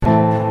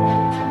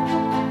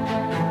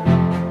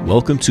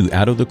Welcome to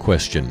Out of the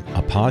Question,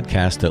 a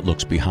podcast that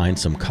looks behind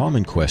some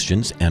common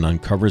questions and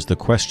uncovers the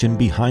question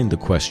behind the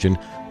question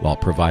while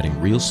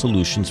providing real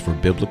solutions for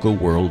biblical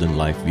world and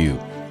life view.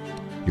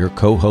 Your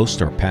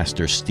co-hosts are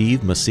Pastor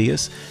Steve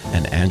Macias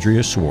and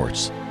Andrea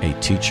Schwartz, a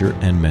teacher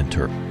and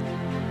mentor.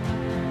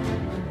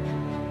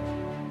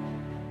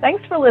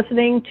 Thanks for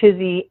listening to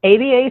the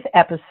 88th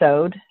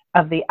episode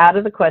of the Out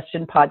of the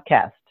Question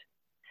podcast.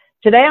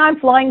 Today I'm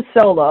flying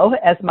solo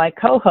as my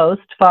co-host,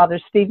 Father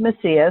Steve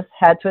Macias,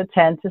 had to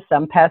attend to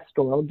some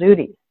pastoral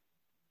duties.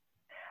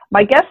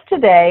 My guests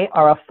today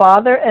are a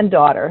father and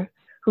daughter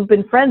who've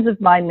been friends of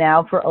mine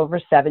now for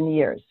over 7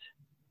 years.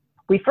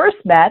 We first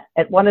met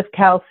at one of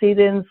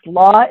Chalcedon's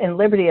Law and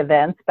Liberty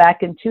events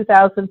back in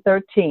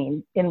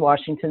 2013 in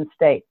Washington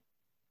State.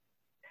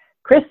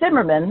 Chris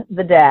Zimmerman,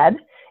 the dad,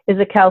 is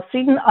a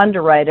Chalcedon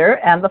underwriter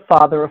and the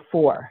father of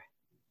 4.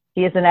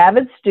 He is an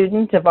avid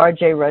student of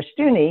R.J.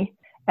 Rushdoony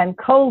and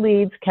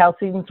co-leads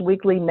Chalcedon's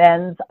weekly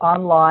men's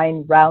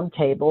online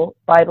roundtable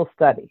Bible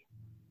study.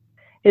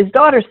 His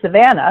daughter,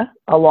 Savannah,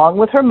 along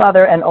with her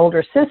mother and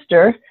older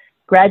sister,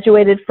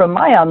 graduated from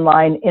my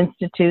online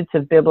Institutes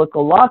of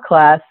Biblical Law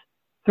class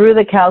through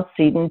the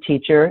Chalcedon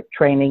Teacher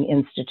Training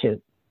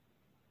Institute.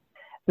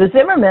 The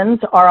Zimmermans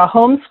are a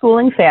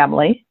homeschooling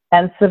family,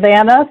 and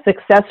Savannah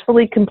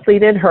successfully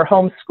completed her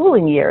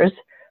homeschooling years,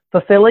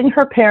 fulfilling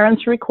her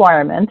parents'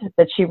 requirement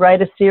that she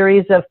write a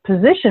series of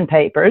position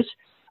papers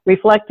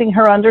reflecting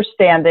her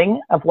understanding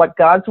of what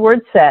God's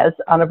Word says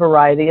on a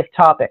variety of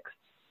topics.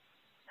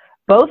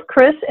 Both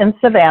Chris and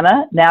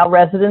Savannah, now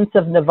residents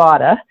of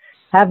Nevada,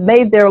 have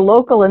made their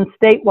local and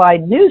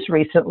statewide news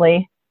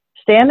recently,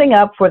 standing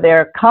up for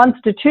their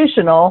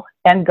constitutional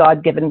and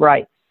God-given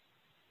rights.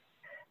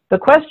 The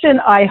question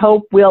I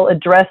hope we'll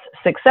address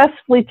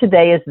successfully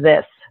today is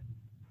this: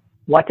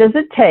 what does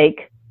it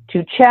take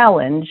to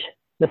challenge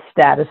the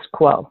status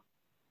quo?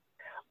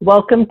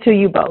 Welcome to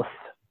you both.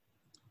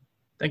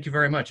 Thank you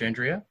very much,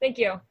 Andrea. Thank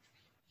you.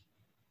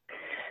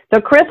 So,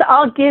 Chris,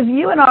 I'll give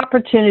you an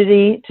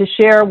opportunity to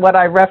share what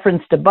I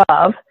referenced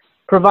above,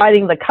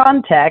 providing the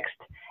context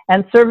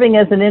and serving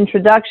as an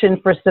introduction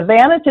for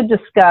Savannah to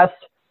discuss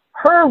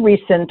her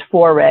recent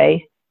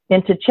foray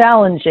into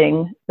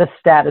challenging the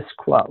status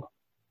quo.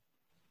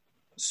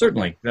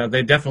 Certainly.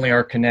 They definitely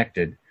are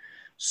connected.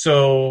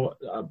 So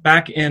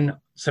back in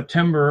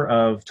September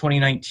of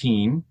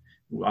 2019,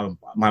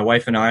 my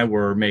wife and I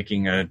were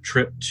making a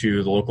trip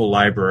to the local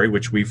library,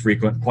 which we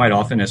frequent quite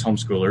often as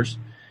homeschoolers.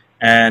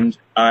 And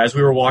as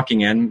we were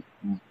walking in,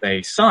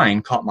 a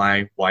sign caught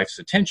my wife's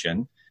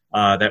attention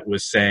that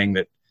was saying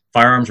that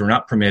firearms were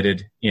not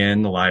permitted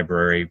in the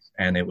library,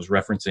 and it was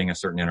referencing a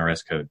certain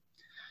NRS code.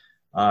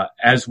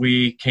 As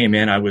we came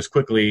in, I was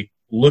quickly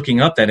looking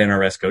up that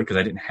NRS code because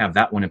I didn't have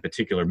that one in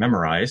particular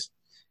memorized.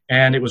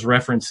 And it was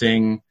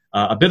referencing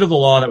a bit of the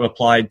law that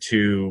applied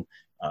to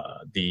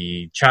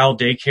the child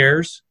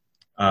daycares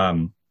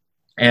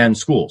and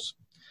schools.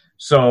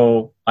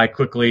 So I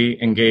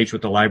quickly engaged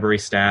with the library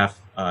staff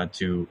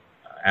to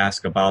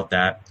ask about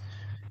that,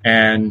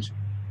 and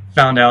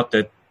found out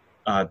that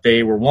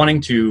they were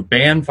wanting to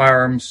ban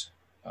firearms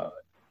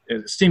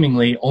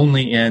seemingly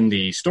only in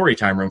the story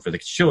time room for the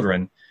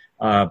children,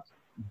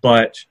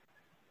 but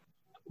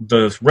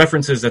the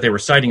references that they were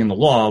citing in the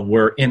law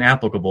were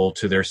inapplicable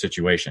to their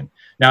situation.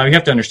 Now, you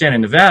have to understand,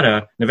 in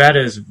Nevada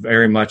is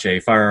very much a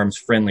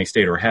firearms-friendly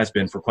state, or has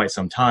been for quite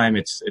some time.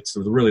 It's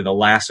really the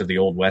last of the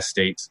old West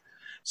states.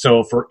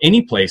 So for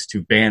any place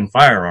to ban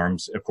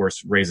firearms, of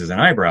course, raises an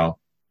eyebrow.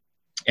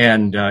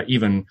 And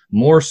even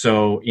more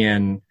so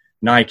in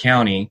Nye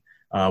County,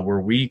 where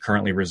we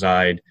currently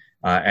reside,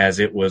 as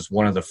it was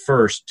one of the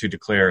first to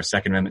declare a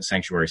Second Amendment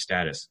sanctuary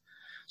status.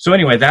 So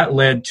anyway, that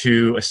led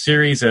to a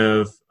series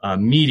of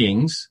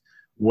meetings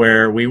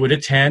where we would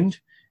attend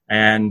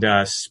and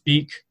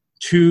speak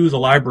to the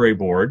library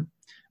board.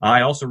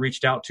 I also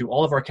reached out to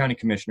all of our county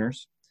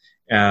commissioners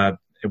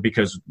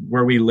because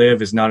where we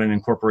live is not an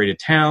incorporated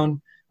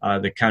town.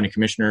 The county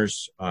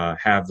commissioners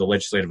have the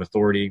legislative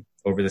authority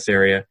over this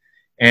area.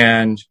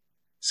 And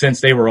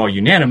since they were all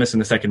unanimous in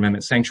the Second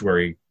Amendment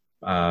sanctuary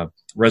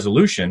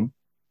resolution,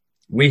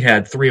 we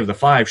had 3 of the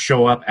 5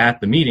 show up at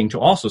the meeting to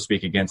also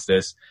speak against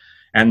this.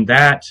 And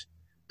that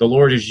the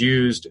Lord has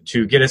used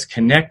to get us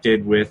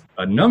connected with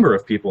a number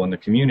of people in the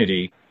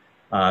community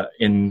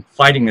in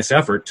fighting this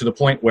effort, to the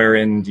point where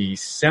in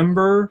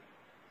December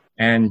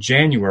and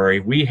January,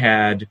 we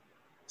had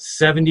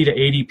 70 to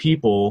 80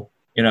 people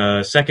in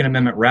a Second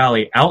Amendment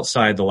rally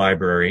outside the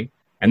library.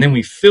 And then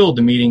we filled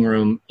the meeting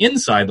room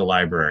inside the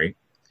library,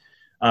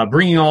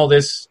 bringing all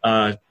this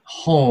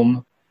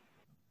home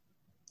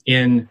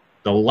in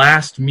the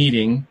last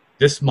meeting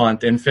this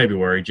month in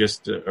February,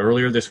 just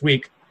earlier this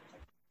week.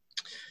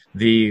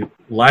 The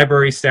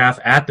library staff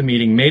at the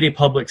meeting made a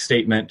public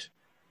statement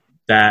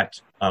that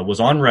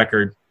was on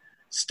record,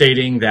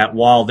 stating that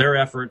while their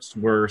efforts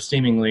were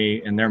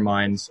seemingly, in their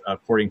minds,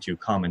 according to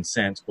common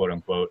sense, quote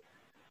unquote,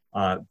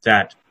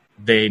 that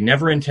they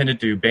never intended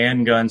to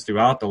ban guns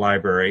throughout the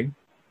library.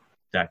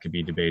 That could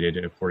be debated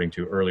according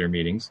to earlier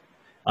meetings.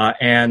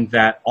 and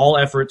that all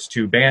efforts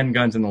to ban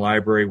guns in the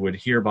library would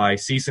hereby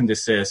cease and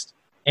desist,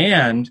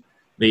 and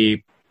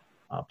the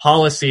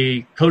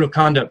code of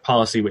conduct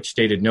policy, which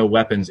stated no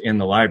weapons in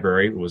the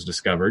library, was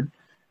discovered,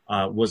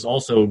 was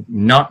also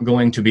not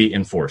going to be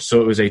enforced.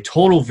 So it was a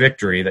total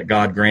victory that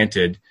God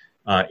granted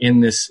in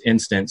this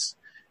instance,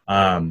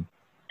 and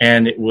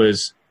it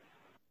was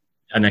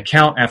an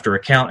account after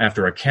account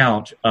after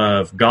account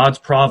of God's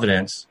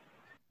providence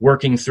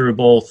working through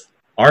both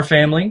our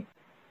family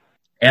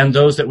and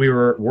those that we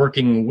were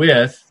working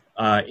with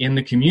in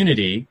the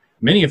community,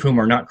 many of whom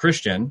are not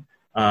Christian,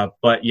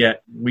 but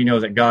yet we know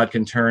that God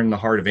can turn the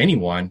heart of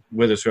anyone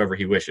whithersoever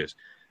he wishes.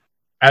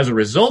 As a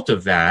result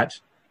of that,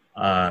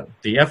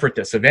 the effort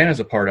that Savannah is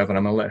a part of, and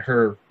I'm going to let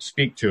her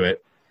speak to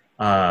it,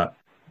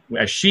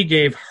 as she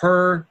gave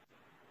her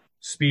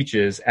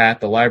speeches at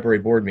the library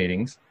board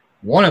meetings,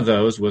 one of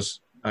those was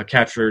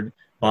captured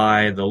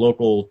by the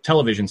local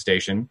television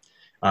station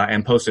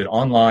and posted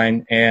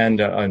online and,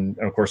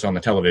 of course, on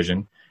the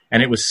television.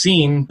 And it was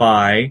seen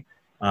by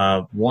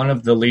one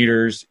of the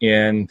leaders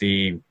in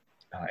the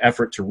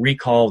effort to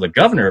recall the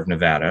governor of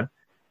Nevada,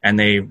 and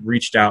they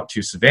reached out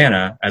to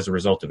Savannah as a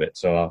result of it.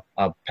 So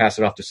I'll pass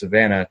it off to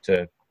Savannah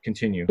to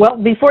continue. Well,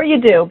 before you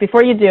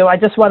do, I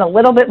just want a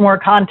little bit more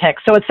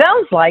context. So it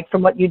sounds like,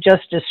 from what you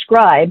just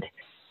described,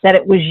 that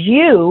it was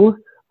you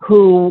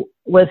who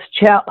was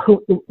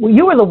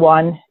you were the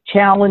one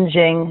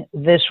challenging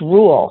this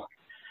rule.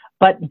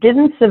 But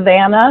didn't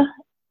Savannah,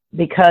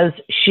 because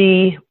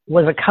she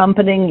was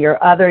accompanying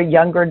your other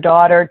younger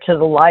daughter to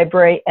the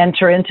library,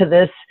 enter into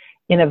this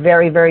in a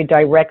very, very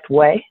direct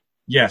way?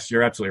 Yes,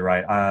 you're absolutely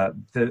right.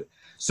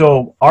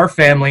 So our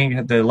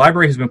family, the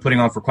library has been putting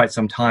on for quite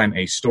some time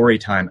a story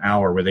time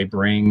hour where they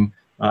bring,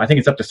 I think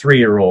it's up to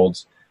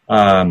 3-year-olds,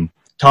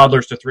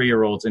 toddlers to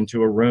 3-year-olds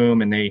into a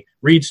room, and they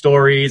read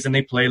stories and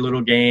they play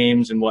little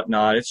games and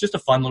whatnot. It's just a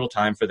fun little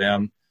time for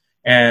them.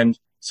 And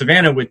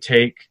Savannah would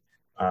take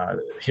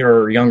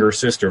her younger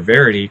sister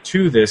Verity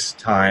to this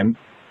time,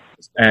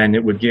 and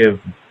it would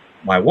give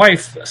my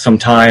wife some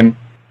time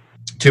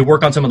to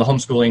work on some of the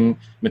homeschooling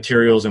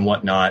materials and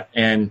whatnot,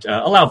 and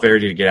allow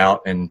Verity to get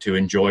out and to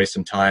enjoy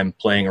some time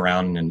playing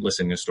around and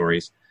listening to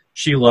stories.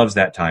 She loves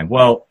that time.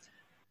 Well,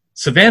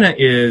 Savannah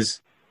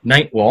is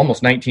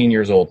almost 19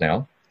 years old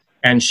now,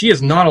 and she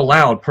is not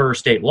allowed per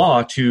state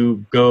law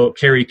to go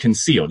carry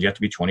concealed. You have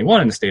to be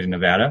 21 in the state of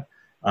Nevada,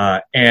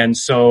 and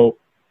so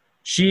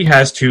she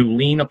has to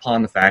lean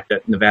upon the fact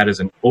that Nevada is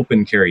an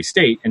open carry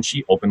state, and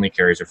she openly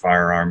carries her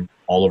firearm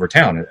all over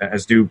town,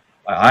 as do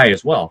I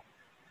as well.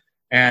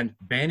 And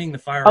banning the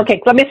firearm. Okay,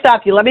 let me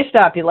stop you.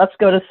 Let's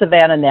go to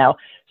Savannah now.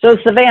 So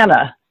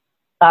Savannah,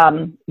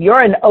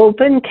 you're an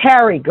open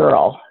carry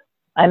girl.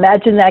 I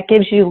imagine that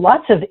gives you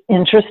lots of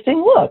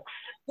interesting looks.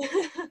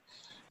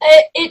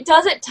 It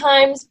does at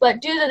times,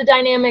 but due to the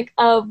dynamic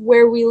of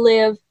where we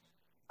live,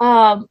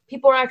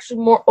 people are actually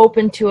more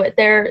open to it.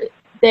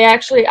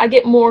 I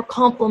get more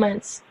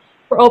compliments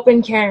for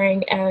open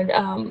carrying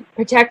and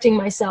protecting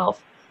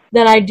myself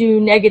than I do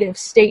negative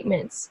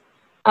statements.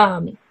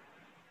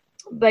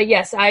 But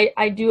yes,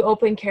 I do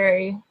open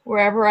carry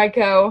wherever I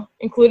go,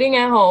 including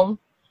at home,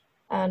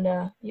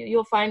 and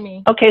you'll find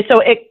me. Okay, so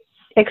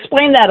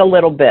explain that a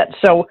little bit.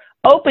 So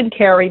open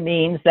carry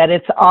means that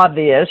it's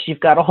obvious. You've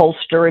got a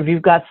holster, if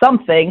you've got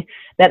something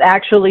that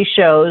actually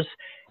shows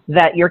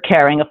that you're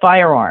carrying a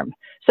firearm.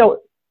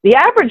 So the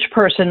average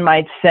person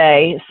might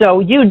say, so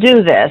you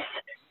do this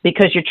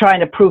because you're trying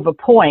to prove a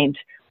point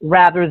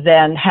rather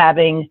than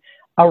having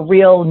a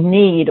real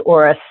need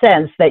or a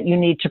sense that you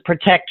need to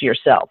protect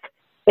yourself.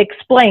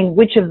 Explain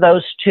which of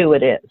those two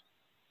it is.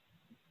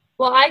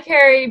 Well, I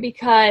carry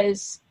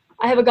because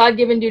I have a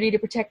God-given duty to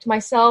protect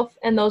myself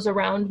and those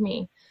around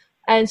me.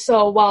 And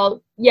so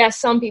while, yes,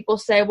 some people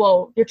say,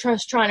 well, you're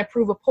just trying to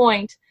prove a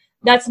point,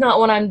 that's not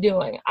what I'm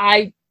doing.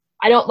 I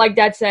don't, like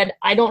Dad said,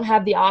 I don't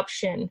have the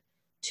option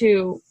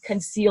to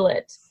conceal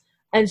it.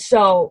 And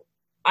so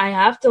I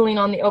have to lean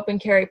on the open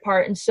carry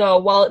part. And so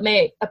while it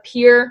may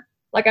appear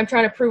like I'm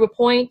trying to prove a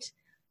point,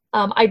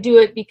 I do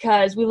it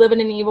because we live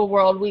in an evil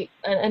world,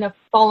 in a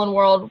fallen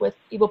world with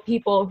evil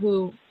people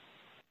who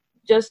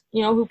just,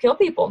 who kill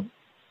people.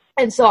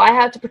 And so I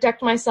have to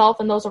protect myself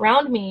and those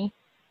around me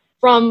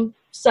from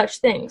such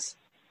things.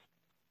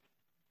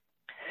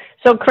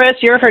 So Chris,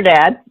 you're her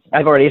dad.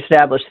 I've already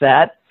established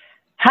that.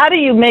 How do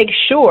you make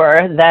sure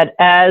that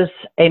as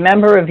a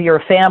member of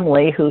your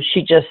family, who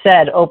she just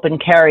said open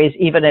carries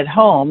even at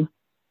home,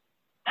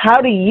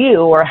 how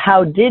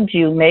did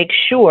you make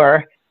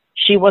sure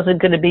she wasn't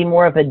going to be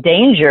more of a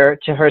danger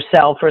to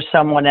herself or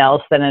someone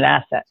else than an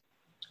asset?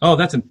 Oh,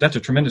 that's a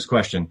tremendous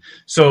question.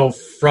 So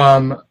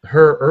from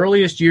her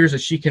earliest years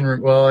that she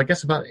can, I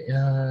guess about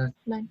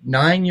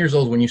 9 years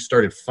old when you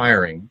started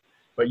firing,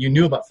 but you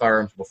knew about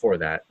firearms before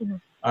that.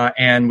 Mm-hmm.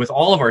 And with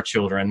all of our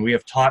children, we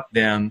have taught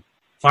them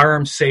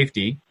firearm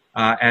safety.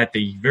 At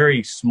the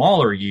very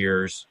smaller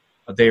years,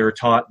 they are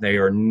taught they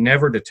are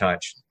never to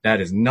touch. That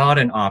is not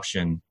an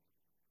option.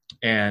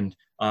 And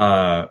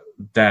in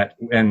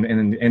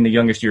the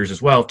youngest years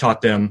as well,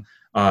 taught them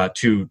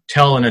to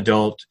tell an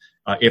adult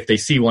if they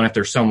see one, if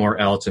they're somewhere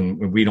else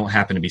and we don't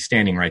happen to be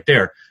standing right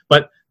there.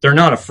 But they're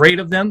not afraid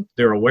of them.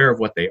 They're aware of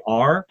what they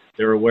are.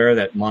 They're aware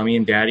that mommy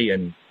and daddy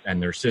and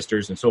their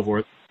sisters and so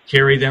forth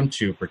carry them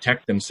to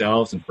protect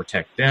themselves and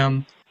protect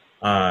them.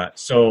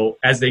 So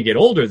as they get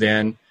older,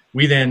 then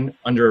we then,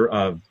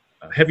 under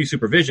heavy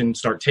supervision,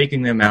 start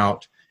taking them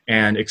out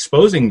and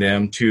exposing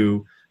them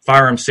to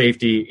firearm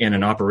safety in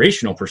an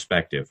operational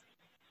perspective.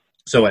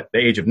 So at the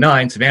age of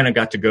 9, Savannah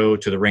got to go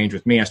to the range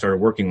with me. I started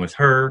working with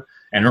her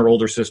and her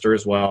older sister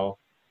as well.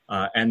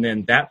 And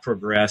then that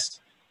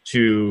progressed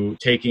to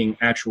taking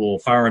actual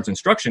firearms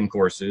instruction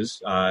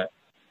courses.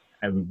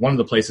 And one of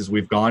the places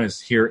we've gone is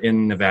here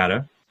in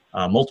Nevada,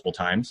 multiple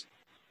times.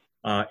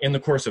 In the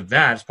course of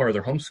that, as part of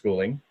their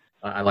homeschooling,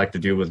 I like to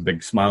do with a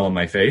big smile on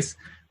my face,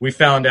 we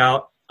found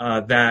out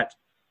that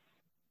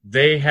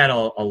they had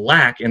a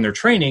lack in their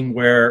training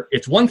where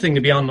it's one thing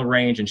to be on the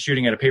range and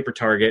shooting at a paper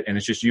target and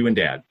it's just you and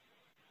dad.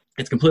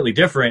 It's completely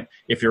different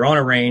if you're on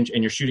a range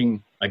and you're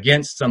shooting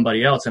against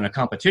somebody else in a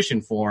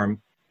competition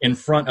form in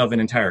front of an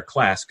entire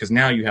class, because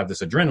now you have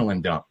this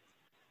adrenaline dump.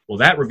 Well,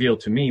 that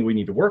revealed to me we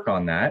need to work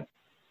on that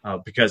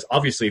because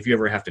obviously if you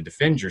ever have to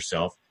defend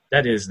yourself,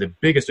 that is the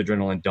biggest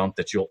adrenaline dump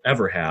that you'll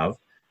ever have.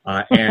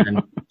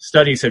 And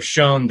studies have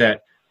shown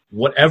that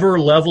whatever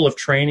level of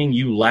training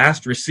you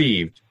last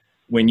received,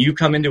 when you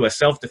come into a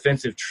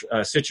self-defensive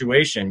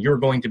situation, you're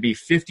going to be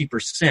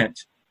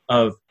 50%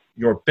 of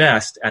your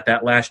best at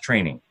that last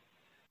training.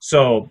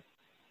 So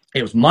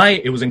it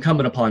was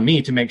incumbent upon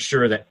me to make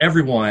sure that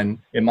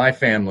everyone in my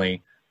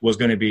family was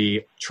going to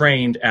be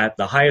trained at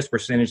the highest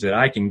percentage that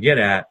I can get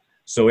at.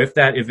 So if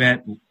that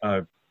event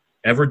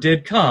ever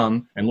did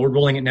come, and Lord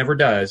willing it never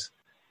does,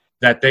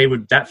 that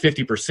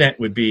 50%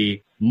 would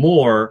be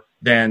more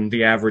than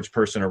the average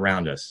person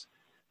around us.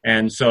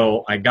 And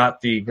so I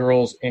got the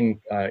girls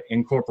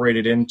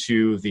incorporated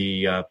into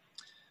the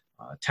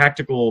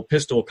tactical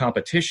pistol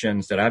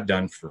competitions that I've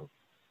done for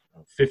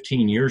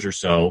 15 years or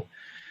so.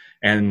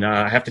 And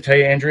I have to tell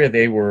you, Andrea,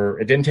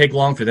 it didn't take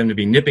long for them to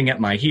be nipping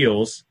at my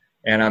heels.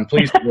 And I'm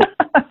pleased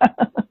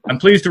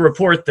to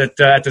report that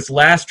at this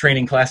last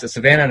training class that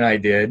Savannah and I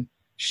did,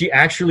 she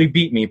actually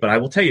beat me, but I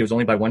will tell you, it was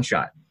only by one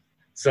shot.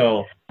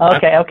 So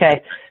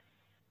Okay.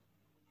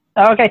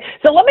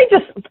 So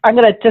I'm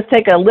going to just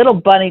take a little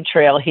bunny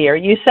trail here.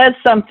 You said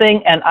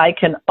something, and I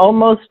can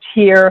almost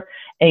hear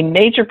a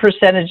major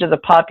percentage of the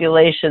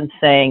population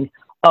saying,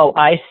 oh,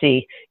 I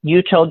see.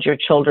 You told your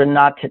children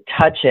not to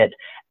touch it.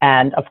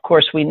 And of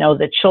course, we know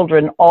that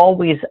children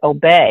always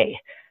obey.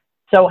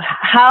 So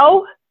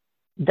how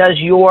does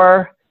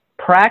your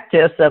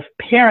practice of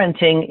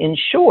parenting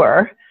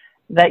ensure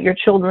that your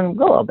children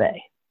will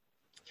obey?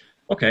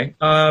 Okay.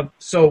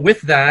 So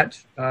with that,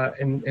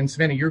 and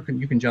Savannah, you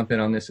can jump in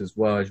on this as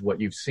well as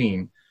what you've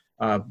seen.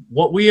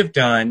 What we have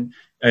done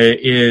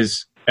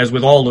is, as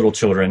with all little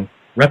children,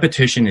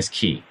 repetition is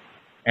key.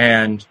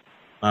 And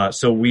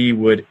so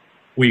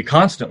we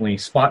constantly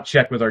spot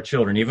check with our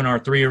children, even our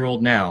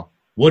 3-year-old now.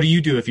 What do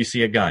you do if you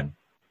see a gun?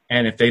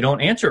 And if they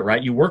don't answer it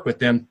right, you work with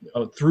them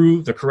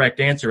through the correct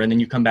answer, and then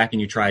you come back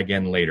and you try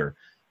again later.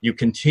 You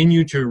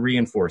continue to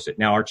reinforce it.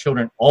 Now, our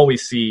children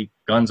always see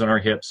guns on our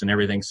hips and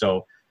everything,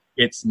 so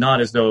it's not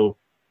as though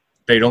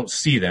they don't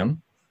see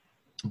them,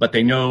 but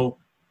they know,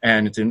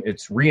 and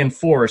it's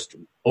reinforced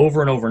over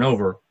and over and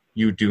over.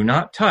 You do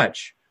not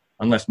touch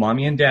unless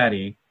mommy and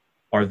daddy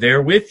are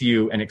there with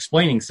you and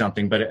explaining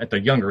something, but at the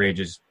younger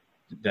ages,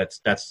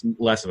 that's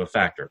less of a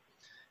factor.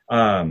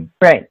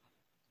 Right.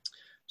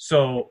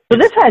 So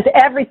this has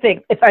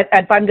everything,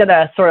 if I'm going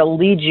to sort of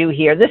lead you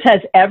here, this has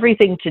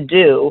everything to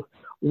do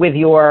with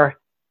your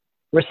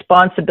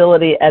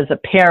responsibility as a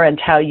parent,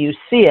 how you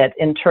see it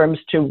in terms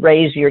to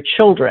raise your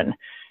children.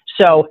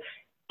 So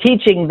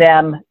teaching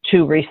them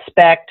to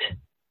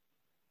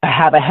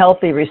have a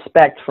healthy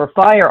respect for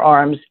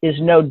firearms is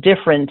no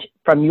different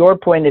from your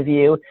point of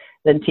view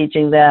than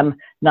teaching them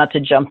not to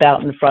jump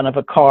out in front of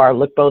a car,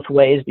 look both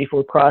ways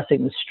before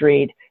crossing the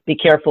street, be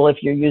careful if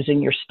you're using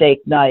your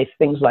steak knife,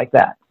 things like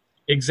that.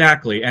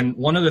 Exactly. And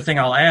one other thing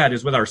I'll add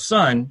is with our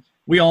son,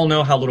 we all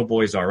know how little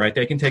boys are, right?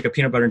 They can take a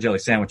peanut butter and jelly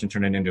sandwich and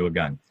turn it into a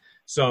gun.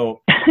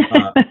 So,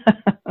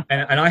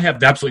 and I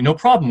have absolutely no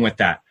problem with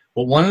that.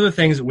 But one of the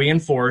things that we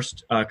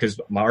enforced, because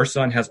our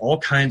son has all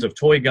kinds of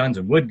toy guns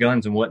and wood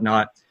guns and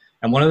whatnot,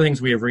 and one of the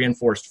things we have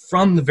reinforced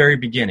from the very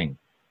beginning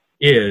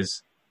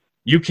is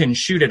you can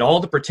shoot at all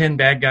the pretend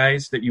bad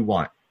guys that you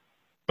want,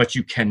 but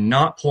you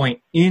cannot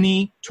point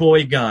any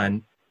toy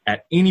gun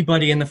at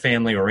anybody in the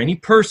family or any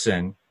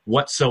person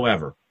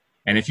whatsoever.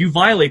 And if you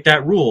violate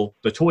that rule,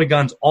 the toy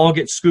guns all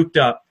get scooped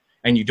up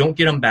and you don't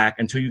get them back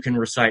until you can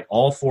recite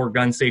all 4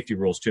 gun safety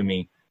rules to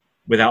me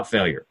without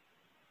failure.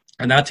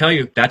 And I'll tell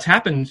you, that's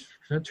happened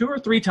 2 or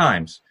 3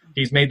 times.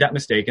 He's made that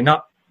mistake, and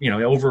not,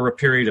 over a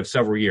period of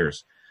several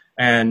years.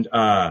 And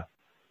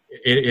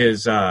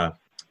it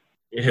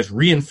has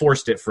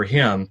reinforced it for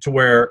him to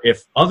where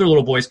if other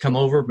little boys come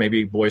over,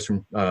 maybe boys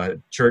from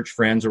church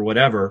friends or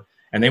whatever,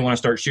 and they want to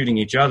start shooting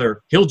each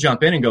other, he'll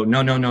jump in and go,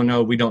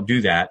 no, we don't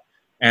do that.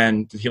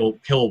 And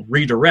he'll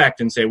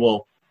redirect and say,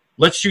 well,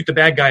 let's shoot the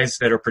bad guys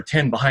that are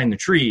pretend behind the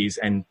trees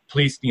and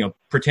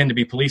pretend to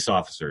be police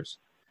officers.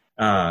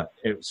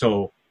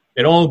 So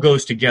it all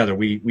goes together.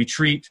 We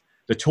treat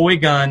the toy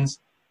guns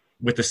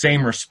with the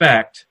same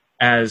respect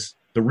as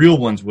the real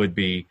ones would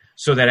be,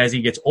 so that as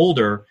he gets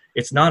older,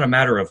 it's not a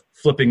matter of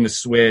flipping the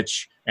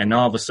switch and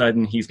all of a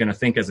sudden he's going to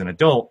think as an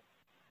adult.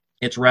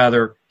 It's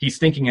rather he's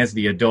thinking as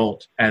the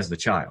adult as the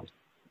child.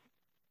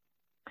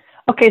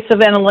 Okay,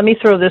 Savannah, let me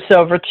throw this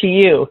over to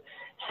you.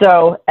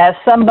 So as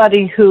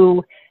somebody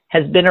who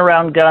has been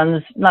around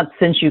guns, not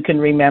since you can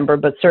remember,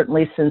 but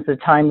certainly since the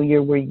time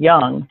you were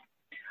young,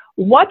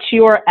 what's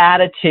your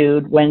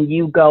attitude when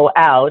you go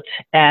out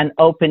and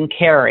open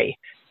carry?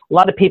 A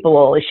lot of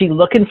people, is she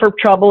looking for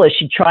trouble? Is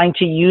she trying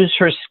to use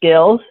her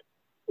skills?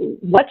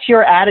 What's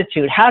your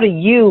attitude? How do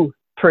you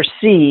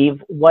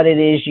perceive what it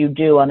is you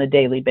do on a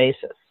daily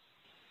basis?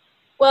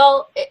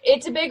 Well,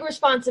 it's a big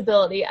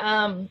responsibility.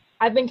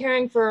 I've been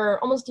carrying for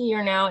almost a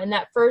year now, and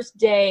that first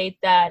day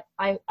that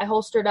I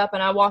holstered up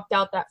and I walked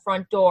out that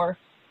front door,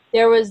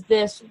 there was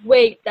this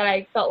weight that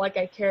I felt like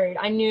I carried.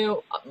 I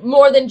knew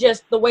more than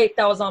just the weight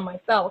that was on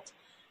my belt.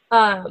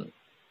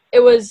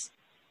 It was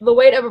the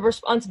weight of a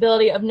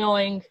responsibility of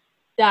knowing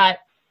that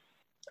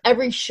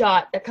every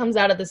shot that comes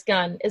out of this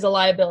gun is a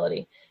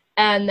liability,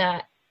 and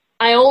that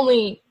I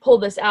only pull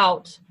this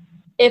out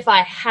if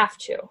I have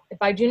to.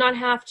 If I do not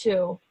have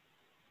to,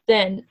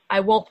 then I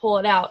won't pull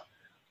it out.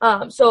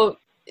 So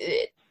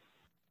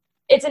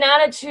it's an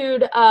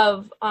attitude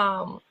of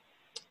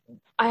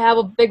I have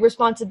a big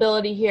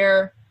responsibility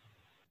here,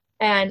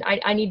 and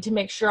I need to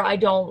make sure I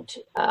don't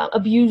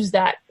abuse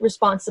that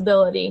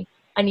responsibility.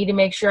 I need to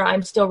make sure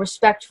I'm still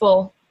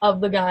respectful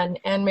of the gun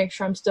and make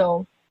sure I'm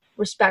still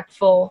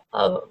respectful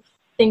of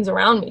things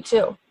around me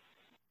too.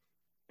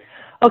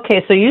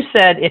 Okay, so you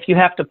said if you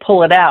have to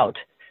pull it out.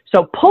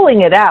 So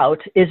pulling it out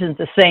isn't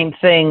the same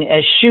thing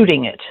as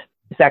shooting it.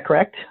 Is that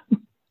correct?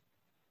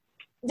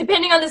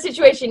 Depending on the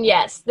situation,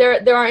 yes.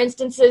 There are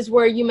instances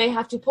where you may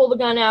have to pull the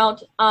gun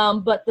out,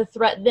 but the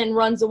threat then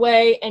runs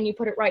away and you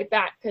put it right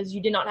back because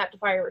you did not have to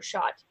fire a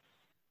shot.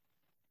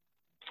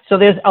 So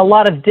there's a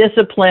lot of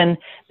discipline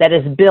that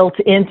is built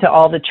into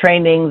all the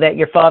training that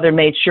your father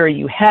made sure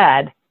you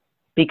had,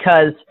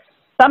 because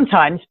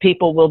sometimes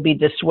people will be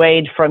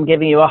dissuaded from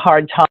giving you a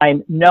hard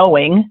time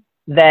knowing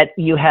that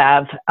you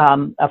have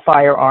a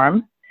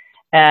firearm.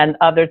 And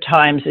other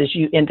times, as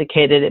you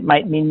indicated, it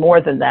might mean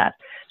more than that.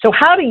 So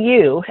how do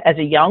you, as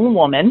a young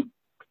woman,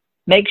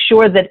 make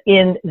sure that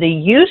in the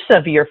use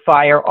of your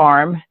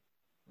firearm,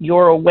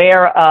 you're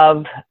aware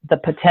of the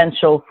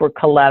potential for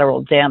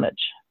collateral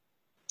damage?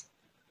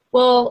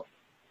 Well,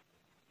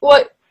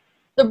 what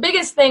the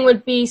biggest thing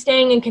would be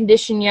staying in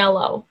condition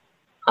yellow.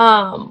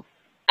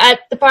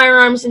 At the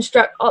firearms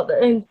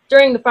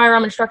during the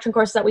firearm instruction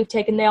courses that we've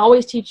taken, they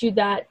always teach you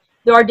that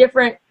there are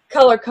different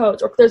color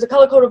codes, or there's a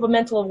color code of a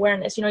mental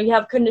awareness. You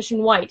have condition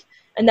white,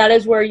 and that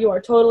is where you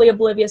are totally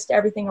oblivious to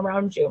everything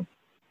around you.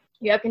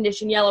 You have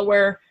condition yellow,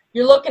 where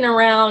you're looking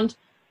around,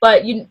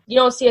 but you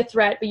don't see a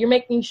threat, but you're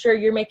making sure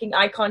you're making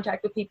eye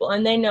contact with people,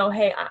 and they know,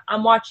 hey,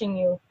 I'm watching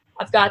you.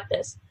 I've got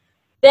this.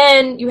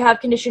 Then you have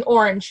condition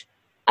orange,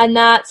 and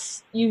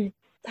that's you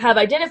have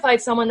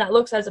identified someone that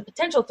looks as a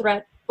potential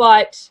threat,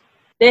 but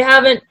they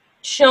haven't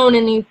shown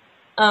any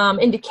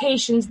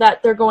indications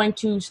that they're going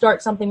to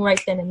start something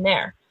right then and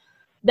there.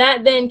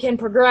 That then can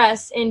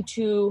progress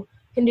into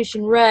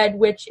condition red,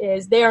 which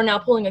is they are now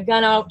pulling a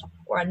gun out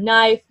or a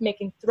knife,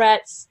 making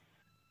threats.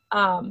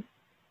 So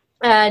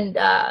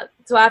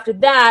after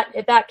that,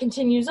 if that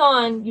continues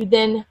on, you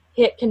then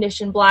hit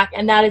condition black,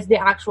 and that is the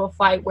actual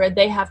fight where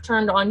they have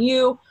turned on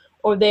you,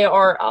 or they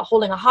are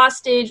holding a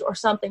hostage or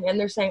something, and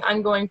they're saying,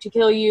 I'm going to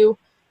kill you,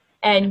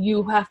 and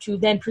you have to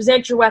then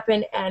present your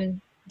weapon and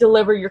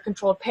deliver your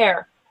controlled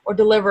pair or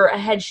deliver a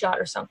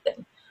headshot or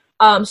something.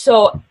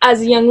 So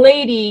as a young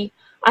lady,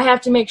 I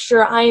have to make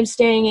sure I am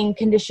staying in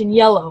condition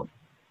yellow.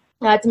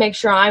 I have to make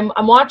sure I'm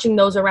watching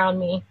those around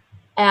me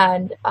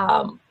and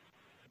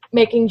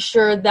making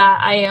sure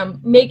that I am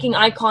making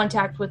eye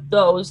contact with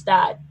those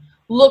that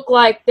look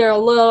like they're a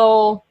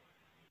little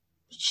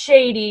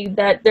shady,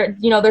 that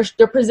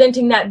they're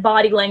presenting that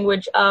body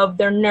language of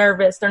they're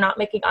nervous, they're not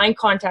making eye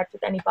contact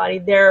with anybody,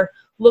 they're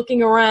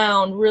looking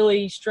around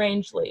really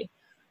strangely.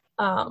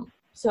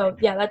 So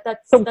yeah,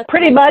 that's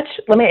pretty much.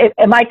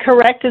 Am I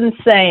correct in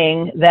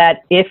saying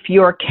that if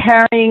you're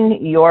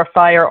carrying your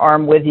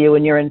firearm with you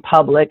and you're in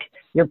public,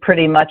 you're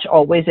pretty much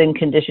always in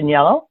condition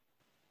yellow?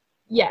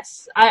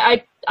 Yes,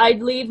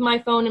 I'd leave my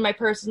phone in my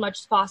purse as much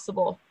as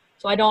possible,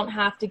 so I don't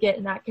have to get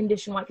in that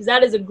condition one, because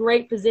that is a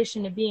great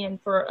position to be in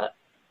for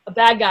a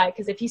bad guy.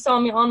 Because if he saw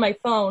me on my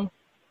phone,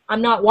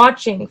 I'm not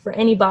watching for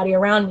anybody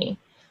around me.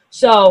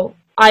 So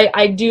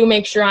I do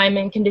make sure I'm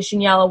in condition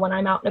yellow when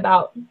I'm out and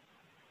about.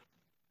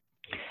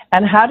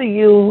 And how do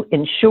you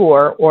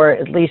ensure, or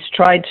at least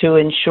try to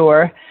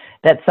ensure,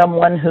 that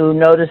someone who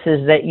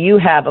notices that you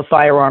have a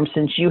firearm,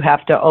 since you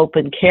have to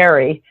open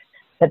carry,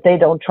 that they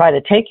don't try to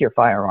take your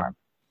firearm?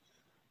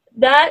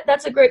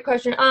 That's a great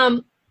question.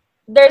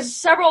 There's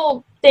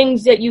several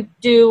things that you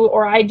do,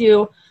 or I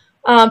do.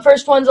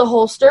 First one's a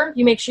holster.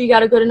 You make sure you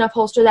got a good enough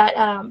holster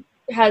that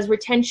has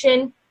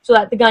retention so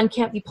that the gun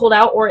can't be pulled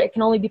out, or it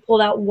can only be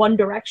pulled out one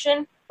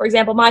direction. For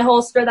example, my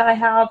holster that I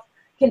have,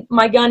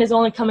 my gun is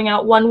only coming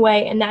out one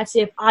way, and that's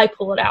if I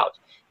pull it out.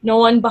 No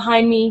one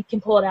behind me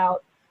can pull it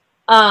out.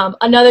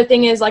 Another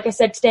thing is, like I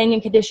said, staying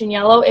in condition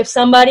yellow. If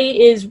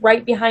somebody is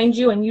right behind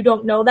you and you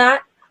don't know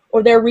that,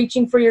 or they're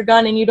reaching for your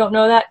gun and you don't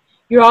know that,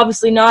 you're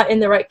obviously not in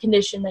the right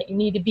condition that you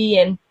need to be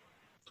in.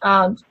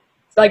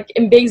 Like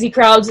in busy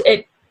crowds,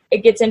 it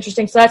gets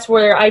interesting. So that's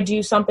where I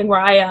do something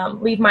where I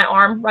leave my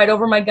arm right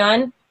over my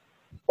gun,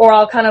 or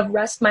I'll kind of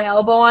rest my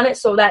elbow on it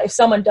so that if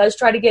someone does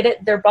try to get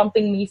it, they're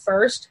bumping me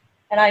first,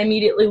 and I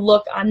immediately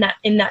look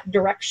in that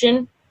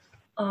direction.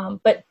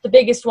 But the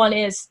biggest one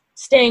is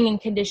staying in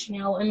condition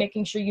yellow and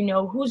making sure you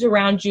know who's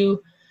around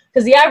you,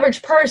 because the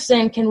average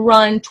person can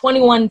run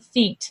 21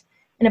 feet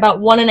in about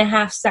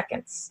 1.5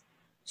 seconds.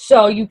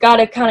 So you got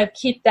to kind of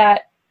keep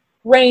that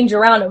range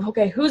around of,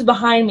 okay, who's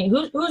behind me?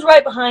 Who's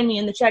right behind me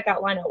in the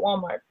checkout line at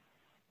Walmart?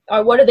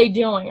 Or what are they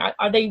doing?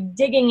 Are they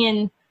digging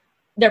in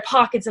their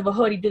pockets of a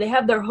hoodie? Do they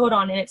have their hood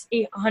on and it's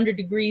 100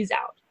 degrees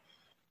out?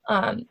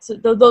 So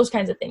those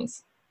kinds of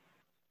things.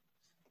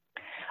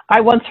 I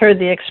once heard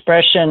the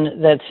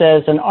expression that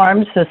says an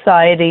armed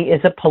society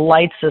is a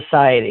polite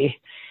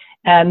society.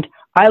 And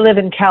I live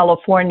in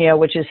California,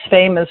 which is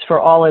famous for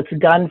all its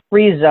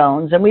gun-free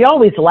zones. And we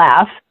always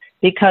laugh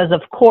because,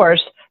 of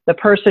course, the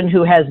person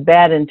who has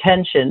bad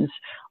intentions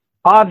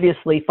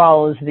obviously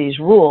follows these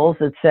rules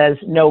that says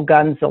no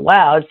guns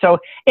allowed. So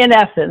in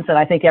essence, and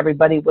I think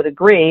everybody would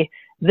agree,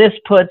 this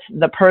puts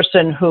the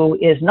person who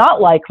is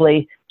not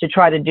likely to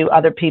try to do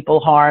other people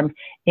harm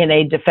in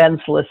a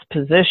defenseless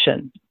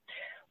position.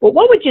 Well,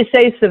 what would you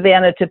say,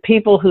 Savannah, to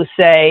people who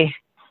say,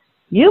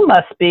 you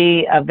must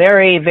be a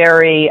very,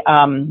 very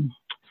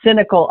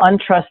cynical,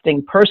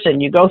 untrusting person.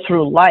 You go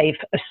through life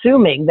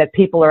assuming that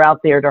people are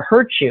out there to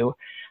hurt you.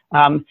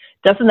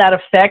 Doesn't that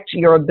affect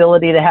your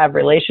ability to have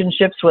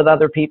relationships with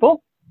other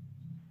people?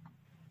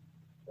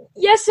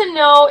 Yes and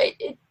no.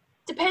 It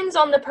depends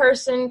on the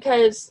person,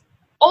 because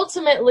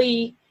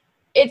ultimately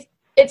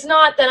it's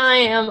not that I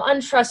am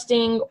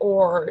untrusting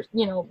or,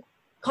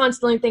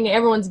 constantly thinking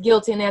everyone's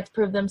guilty and they have to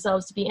prove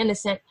themselves to be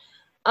innocent.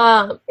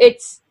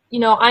 It's,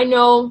 I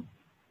know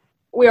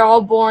we are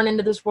all born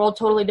into this world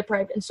totally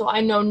depraved, and so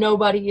I know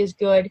nobody is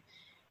good,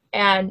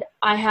 and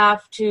I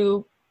have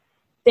to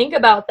think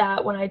about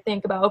that when I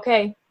think about,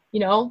 okay,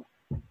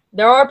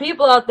 there are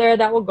people out there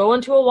that will go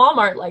into a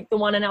Walmart like the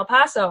one in El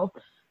Paso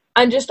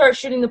and just start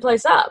shooting the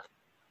place up.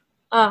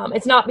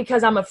 It's not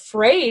because I'm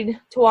afraid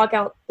to walk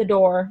out the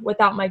door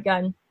without my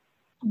gun,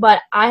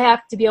 but I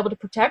have to be able to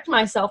protect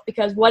myself,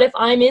 because what if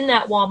I'm in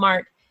that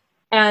Walmart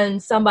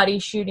and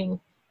somebody's shooting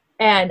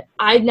and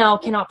I now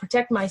cannot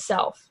protect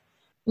myself?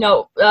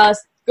 A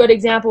good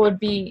example would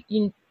be,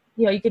 you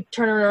could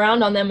turn it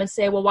around on them and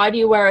say, well, why do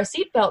you wear a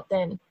seatbelt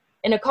then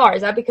in a car?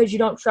 Is that because you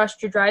don't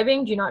trust your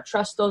driving? Do you not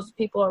trust those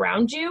people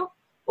around you?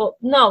 Well,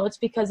 no, it's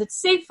because it's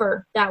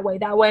safer that way.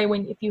 That way,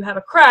 if you have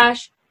a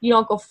crash, you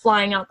don't go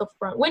flying out the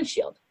front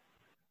windshield.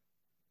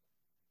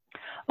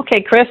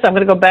 Okay, Chris, I'm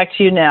going to go back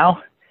to you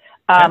now.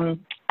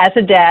 As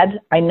a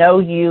dad, I know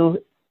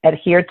you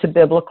adhere to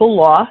biblical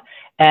law,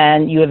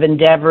 and you have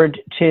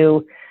endeavored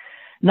to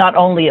not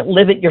only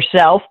live it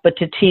yourself, but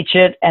to teach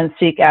it and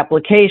seek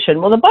application.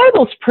 Well, the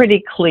Bible's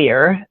pretty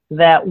clear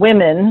that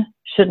women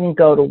shouldn't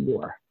go to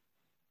war.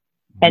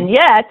 And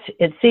yet,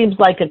 it seems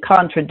like a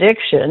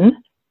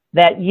contradiction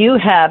that you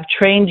have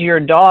trained your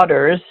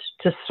daughters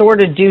to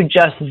sort of do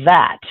just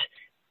that.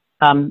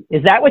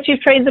 Is that what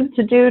you've trained them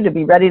to do, to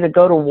be ready to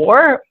go to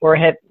war? Or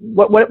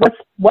what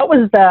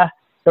was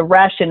the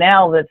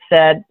rationale that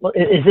said, well,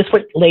 is this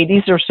what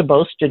ladies are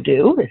supposed to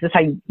do? Is this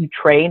how you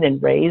train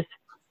and raise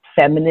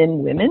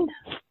feminine women?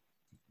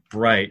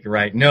 Right.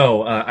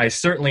 No, I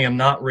certainly am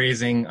not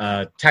raising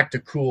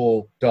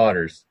tactical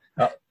daughters.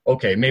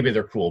 Okay, maybe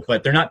they're cool,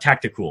 but they're not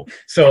tactical.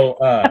 So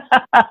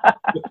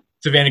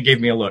Savannah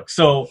gave me a look.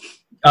 So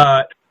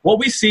what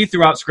we see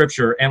throughout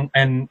Scripture,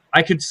 and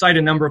I could cite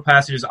a number of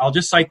passages. I'll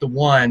just cite the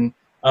one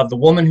of the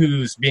woman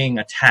who's being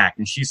attacked,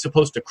 and she's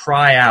supposed to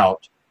cry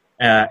out,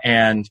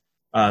 and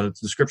the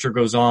Scripture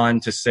goes on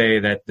to say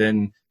that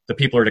then the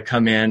people are to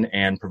come in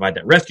and provide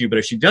that rescue. But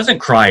if she doesn't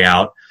cry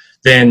out,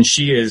 then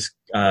she is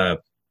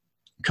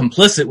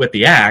complicit with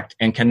the act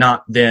and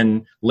cannot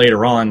then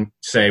later on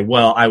say,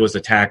 well, I was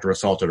attacked or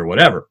assaulted or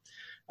whatever.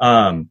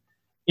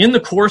 In the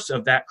course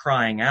of that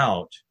crying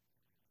out,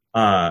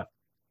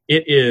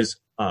 it is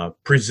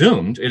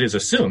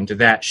assumed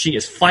that she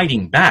is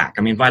fighting back.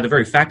 I mean, by the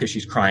very fact that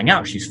she's crying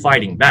out, she's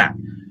fighting back.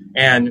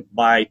 And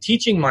by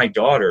teaching my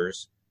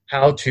daughters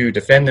how to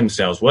defend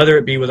themselves, whether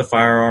it be with a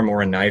firearm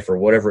or a knife or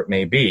whatever it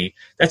may be,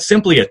 that's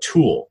simply a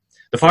tool.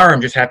 The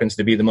firearm just happens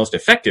to be the most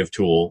effective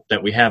tool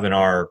that we have in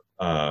our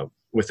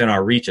within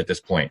our reach at this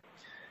point,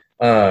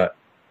 to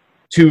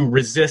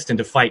resist and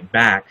to fight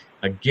back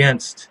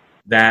against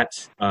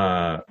that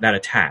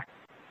attack.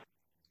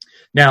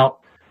 Now,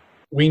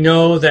 we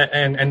know that,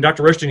 and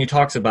Dr. Rushton, he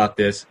talks about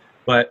this,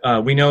 but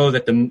we know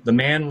that the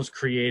man was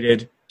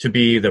created to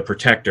be the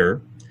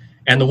protector,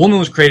 and the woman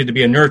was created to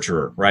be a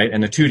nurturer, right?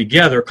 And the two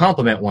together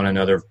complement one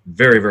another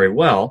very, very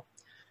well.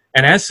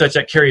 And as such,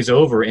 that carries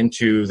over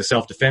into the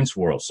self-defense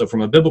world. So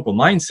from a biblical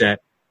mindset,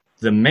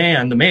 the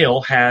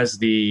male, has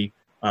the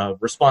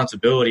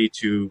responsibility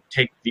to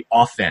take the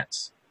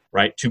offense,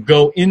 right? To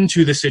go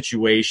into the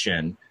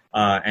situation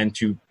and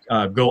to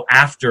go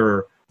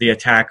after the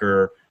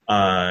attacker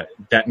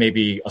that may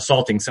be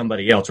assaulting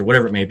somebody else or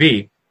whatever it may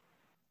be.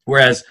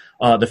 Whereas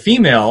the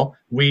female,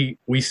 we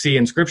see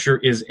in Scripture,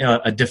 is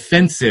a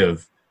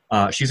defensive.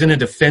 She's in a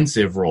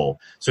defensive role.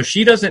 So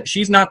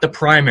she's not the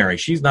primary.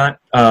 She's not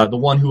the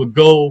one who would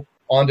go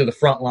onto the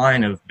front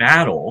line of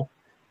battle.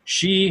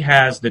 She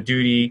has the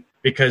duty,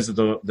 because of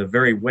the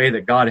very way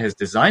that God has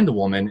designed the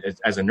woman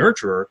as a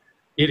nurturer.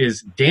 It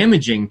is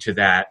damaging to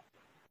that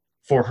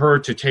for her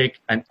to take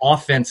an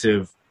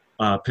offensive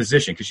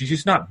position, because she's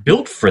just not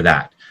built for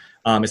that.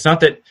 It's not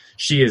that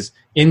she is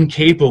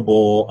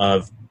incapable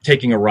of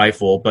taking a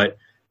rifle, but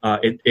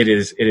it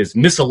is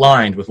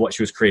misaligned with what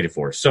she was created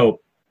for.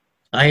 So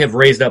I have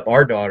raised up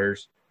our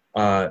daughters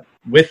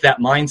with that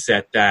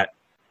mindset that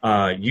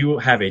you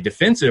have a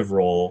defensive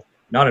role,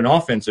 not an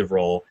offensive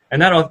role,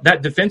 and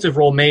that defensive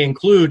role may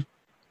include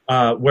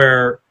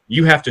where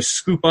you have to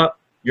scoop up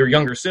your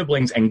younger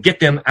siblings and get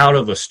them out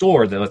of a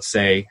store, let's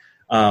say,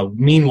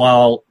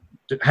 meanwhile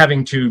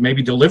having to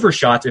maybe deliver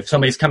shots if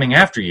somebody's coming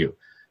after you.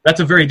 That's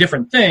a very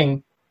different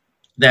thing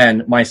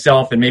than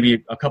myself and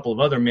maybe a couple of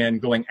other men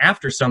going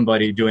after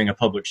somebody doing a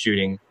public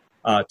shooting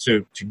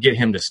to get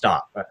him to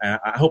stop.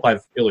 I hope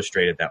I've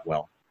illustrated that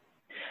well.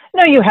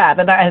 No, you have.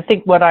 And I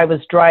think what I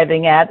was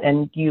driving at,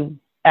 and you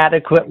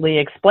adequately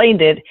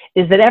explained it,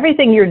 is that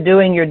everything you're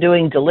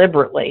doing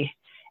deliberately.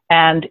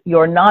 And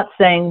you're not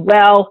saying,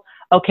 well,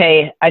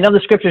 okay, I know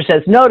the Scripture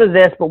says no to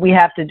this, but we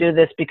have to do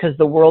this because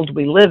the world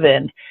we live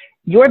in.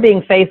 You're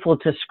being faithful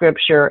to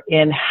Scripture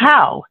in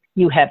how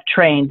you have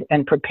trained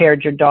and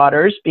prepared your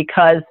daughters,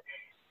 because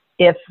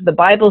if the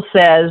Bible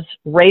says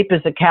rape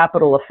is a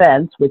capital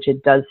offense, which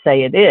it does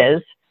say it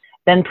is,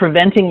 then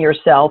preventing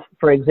yourself,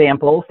 for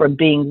example, from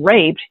being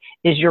raped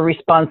is your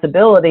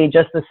responsibility,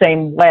 just the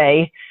same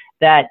way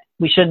that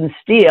we shouldn't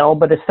steal,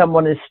 but if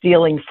someone is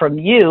stealing from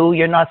you,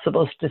 you're not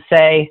supposed to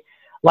say,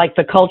 like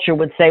the culture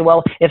would say,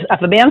 well, if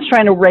a man's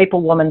trying to rape a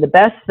woman, the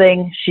best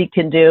thing she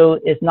can do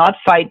is not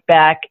fight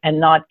back and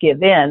not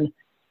give in.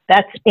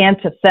 That's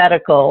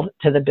antithetical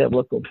to the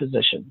biblical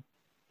position.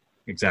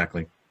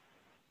 Exactly.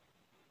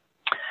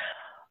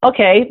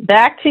 Okay,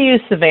 back to you,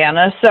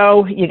 Savannah.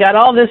 So you got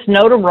all this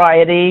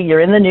notoriety.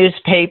 You're in the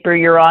newspaper.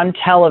 You're on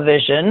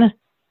television.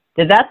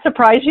 Did that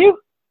surprise you?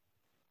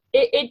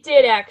 It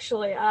did,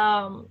 actually.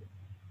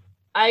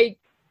 I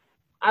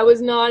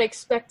was not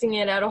expecting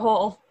it at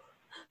all.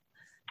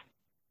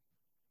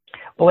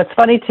 Well, what's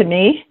funny to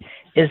me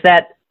is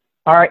that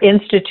our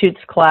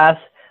Institute's class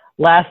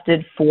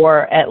lasted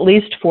for at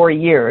least 4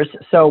 years.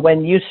 So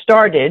when you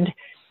started,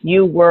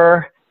 you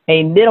were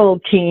a middle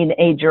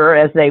teenager,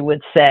 as they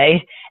would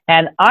say.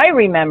 And I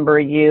remember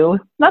you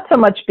not so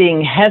much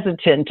being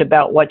hesitant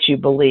about what you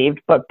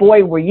believed, but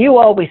boy, were you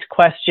always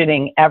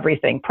questioning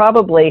everything.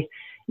 Probably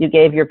you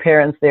gave your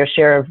parents their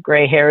share of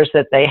gray hairs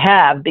that they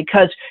have,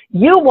 because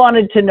you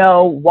wanted to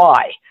know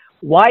why.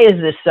 Why is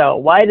this so?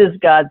 Why does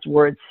God's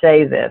word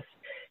say this?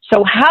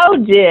 So how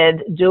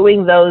did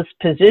doing those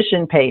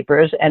position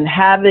papers and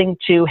having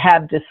to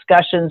have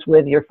discussions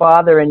with your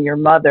father and your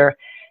mother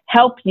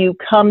help you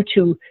come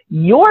to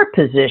your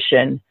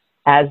position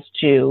as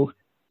to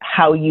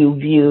how you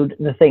viewed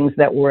the things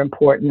that were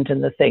important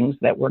and the things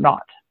that were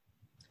not?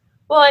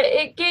 Well,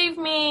 it gave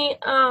me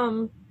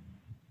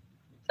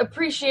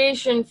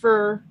appreciation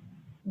for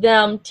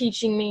them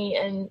teaching me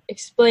and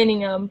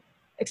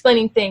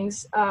explaining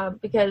things,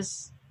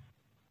 because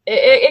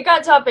it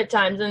got tough at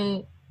times.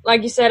 And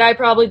like you said, I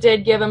probably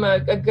did give him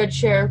a good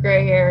share of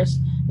gray hairs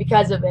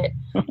because of it.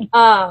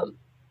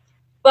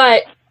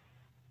 But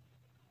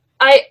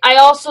I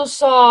also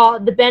saw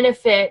the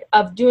benefit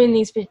of doing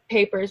these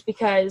papers,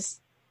 because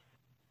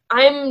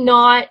I'm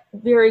not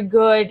very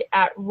good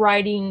at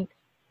writing,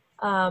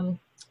 like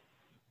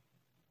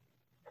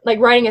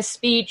writing a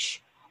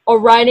speech or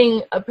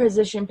writing a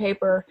position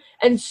paper.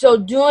 And so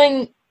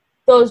doing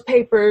those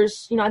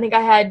papers, I think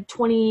I had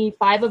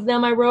 25 of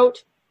them I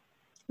wrote.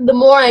 The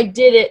more I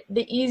did it,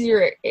 the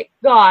easier it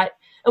got.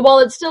 And while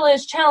it still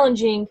is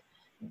challenging,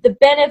 the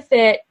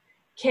benefit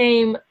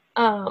came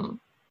of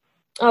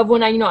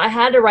when I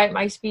had to write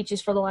my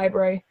speeches for the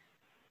library.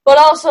 But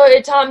also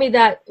it taught me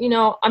that,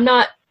 I'm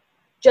not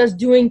just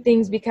doing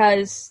things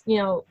because,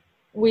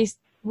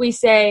 we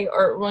say,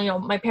 or,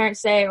 my parents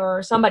say,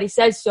 or somebody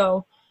says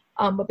so,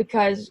 but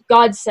because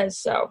God says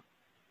so.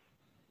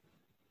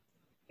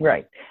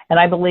 Right. And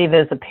I believe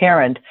as a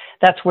parent,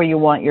 that's where you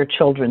want your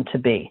children to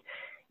be.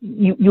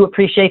 You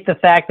appreciate the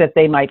fact that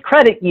they might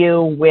credit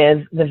you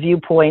with the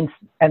viewpoints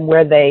and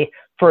where they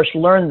first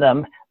learned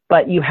them,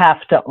 but you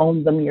have to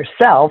own them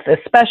yourself,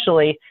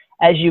 especially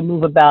as you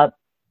move about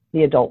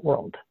the adult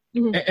world.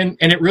 Mm-hmm.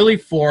 And it really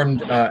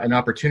formed an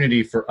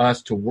opportunity for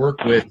us to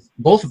work with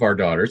both of our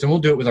daughters, and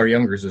we'll do it with our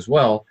youngers as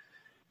well,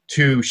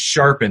 to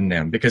sharpen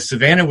them, because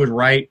Savannah would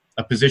write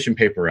a position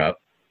paper up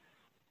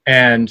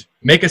and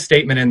make a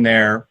statement in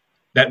there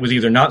that was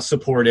either not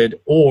supported,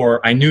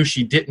 or I knew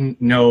she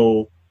didn't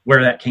know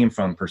where that came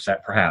from,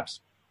 perhaps.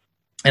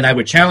 And I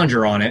would challenge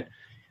her on it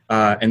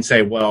and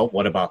say, well,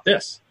 what about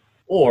this?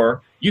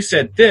 Or you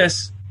said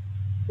this,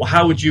 well,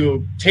 how would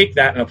you take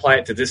that and apply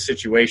it to this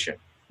situation?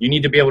 You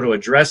need to be able to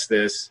address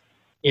this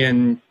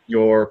in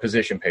your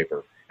position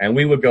paper. And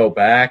we would go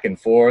back and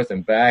forth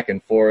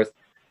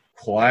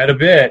quite a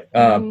bit,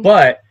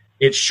 but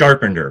it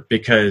sharpened her,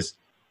 because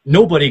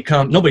nobody's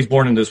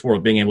born into this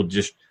world being able to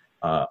just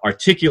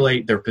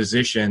articulate their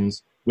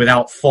positions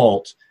without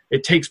fault.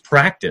 It takes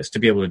practice to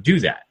be able to do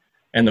that.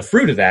 And the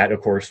fruit of that,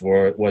 of course,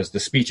 was the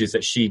speeches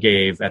that she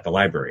gave at the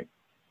library.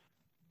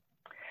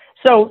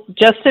 So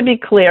just to be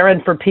clear,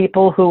 and for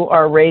people who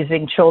are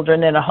raising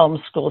children in a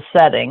homeschool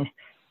setting,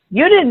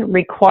 you didn't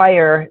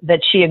require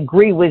that she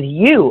agree with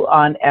you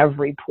on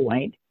every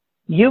point.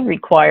 You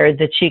required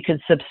that she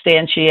could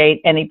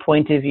substantiate any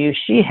point of view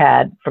she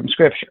had from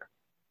Scripture.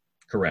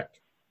 Correct.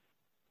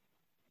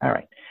 All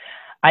right.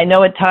 I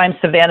know at times,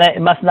 Savannah,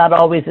 it must not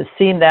always have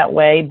seemed that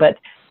way, but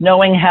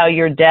knowing how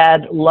your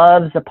dad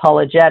loves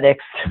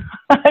apologetics,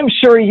 I'm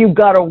sure you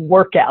got a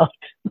workout.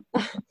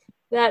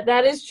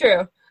 That is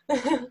true.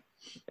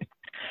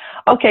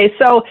 Okay,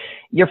 so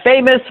you're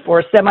famous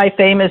or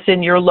semi-famous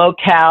in your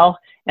locale,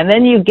 and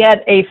then you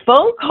get a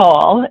phone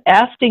call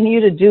asking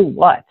you to do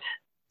what?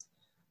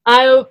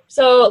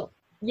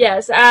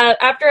 Yes,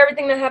 after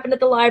everything that happened at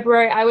the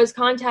library, I was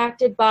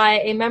contacted by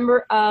a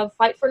member of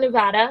Fight for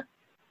Nevada,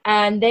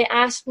 and they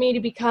asked me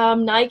to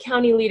become Nye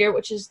County leader,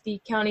 which is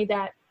the county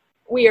that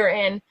we are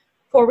in,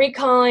 for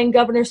recalling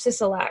Governor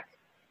Sisolak.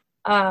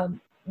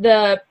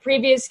 The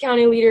previous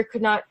county leader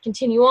could not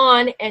continue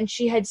on, and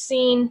she had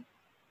seen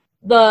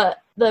the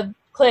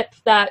clip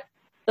that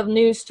the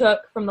news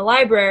took from the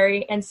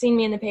library and seen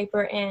me in the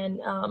paper, and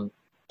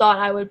thought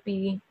I would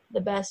be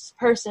the best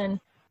person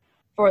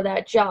for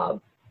that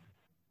job.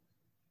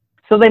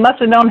 So they must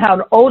have known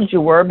how old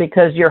you were,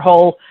 because your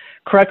whole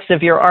crux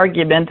of your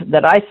argument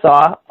that I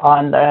saw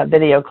on the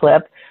video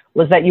clip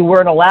was that you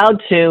weren't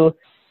allowed to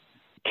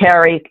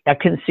carry a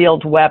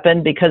concealed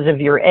weapon because of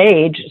your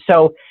age.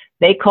 So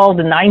they called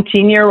a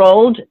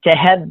 19-year-old to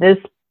head this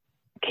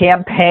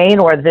campaign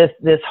or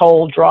this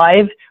whole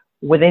drive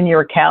within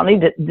your county.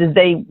 Did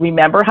they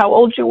remember how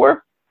old you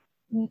were?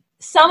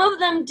 Some of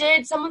them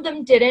did, some of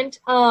them didn't.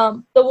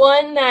 The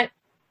one that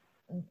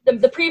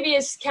the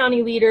previous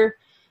county leader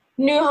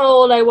knew how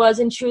old I was,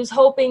 and she was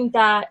hoping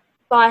that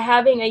by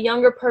having a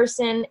younger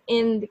person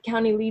in the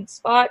county lead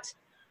spot,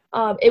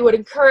 it would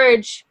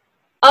encourage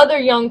other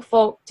young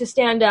folk to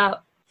stand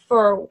up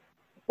for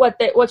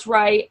what's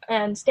right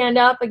and stand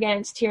up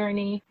against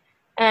tyranny,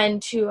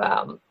 and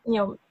to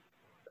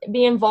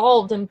be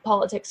involved in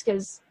politics,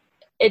 because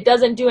it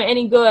doesn't do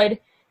any good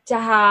to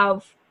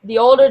have the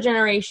older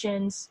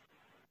generations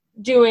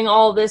doing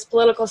all this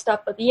political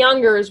stuff, but the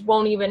youngers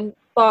won't even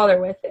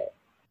bother with it.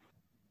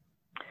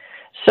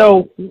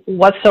 So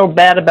what's so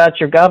bad about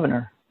your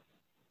governor?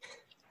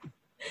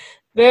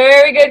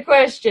 Very good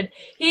question.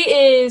 He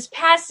is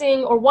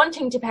passing or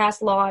wanting to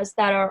pass laws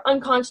that are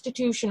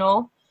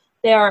unconstitutional.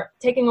 They are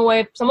taking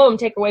away, some of them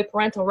take away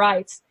parental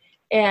rights,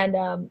 and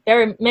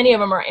many of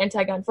them are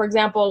anti-gun. For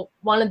example,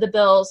 one of the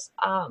bills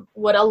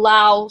would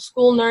allow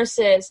school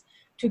nurses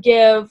to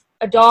give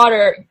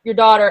your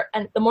daughter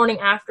the morning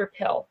after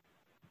pill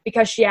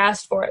because she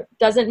asked for it.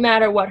 Doesn't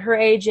matter what her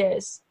age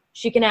is,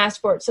 she can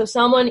ask for it. So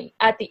someone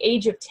at the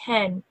age of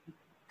 10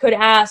 could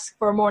ask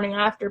for a morning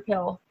after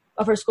pill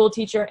of her school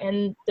teacher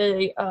and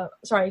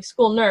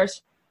school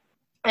nurse,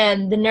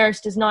 and the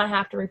nurse does not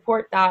have to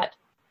report that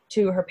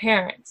to her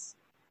parents.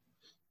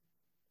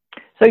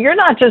 So you're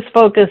not just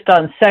focused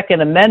on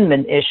Second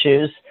Amendment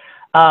issues.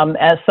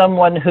 As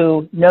someone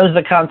who knows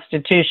the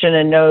Constitution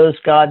and knows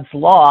God's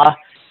law,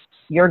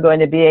 you're going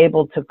to be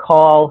able to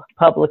call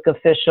public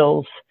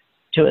officials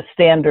to a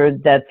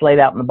standard that's laid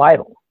out in the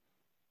Bible.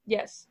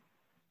 Yes.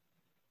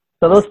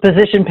 So those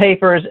position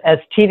papers, as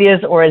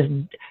tedious or as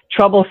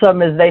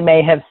troublesome as they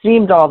may have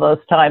seemed all those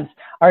times,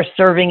 are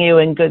serving you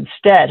in good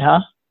stead,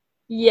 huh?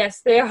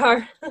 Yes, they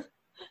are. All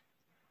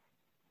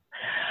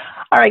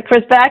right,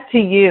 Chris, back to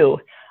you.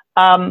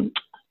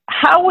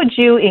 How would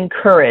you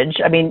encourage,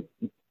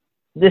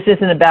 this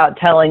isn't about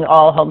telling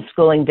all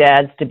homeschooling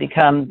dads to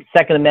become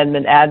Second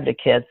Amendment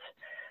advocates,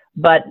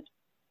 but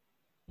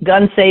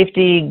gun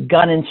safety,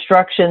 gun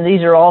instruction,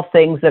 these are all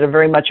things that are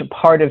very much a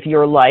part of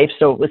your life,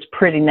 so it was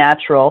pretty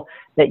natural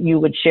that you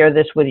would share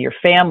this with your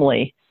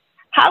family.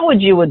 How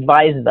would you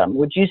advise them?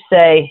 Would you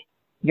say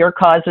your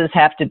causes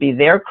have to be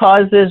their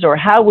causes, or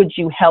how would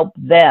you help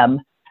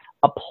them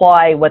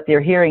apply what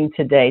they're hearing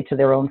today to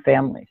their own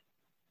families?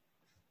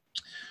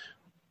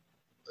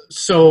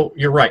 So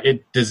you're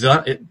right.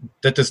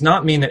 That does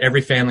not mean that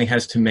every family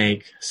has to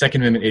make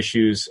Second Amendment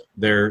issues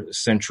their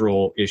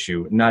central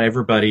issue. Not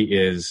everybody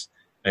is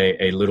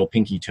a little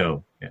pinky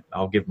toe.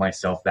 I'll give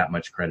myself that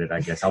much credit, I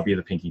guess. I'll be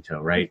the pinky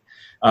toe, right?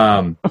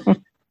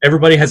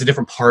 Everybody has a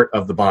different part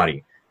of the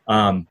body.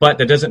 But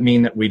that doesn't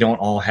mean that we don't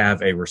all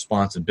have a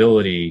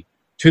responsibility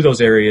to those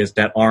areas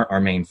that aren't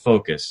our main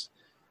focus.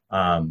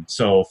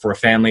 So for a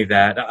family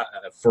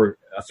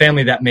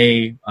that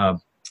may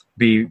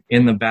be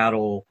in the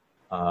battle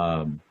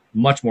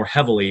much more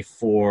heavily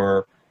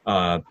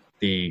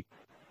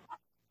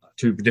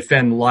to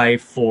defend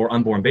life for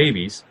unborn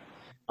babies,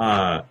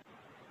 that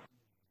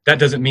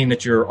doesn't mean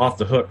that you're off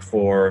the hook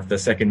for the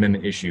Second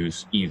Amendment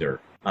issues either.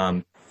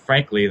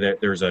 Frankly,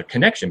 that there's a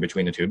connection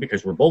between the two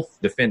because we're both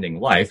defending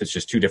life. It's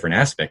just two different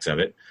aspects of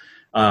it.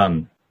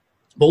 But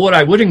what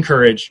I would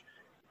encourage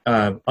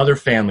other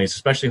families,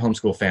 especially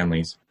homeschool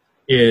families,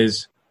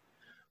 is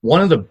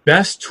one of the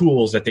best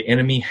tools that the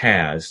enemy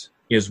has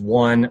is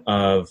one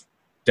of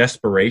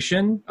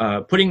desperation,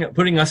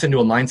 putting us into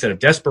a mindset of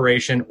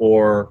desperation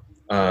or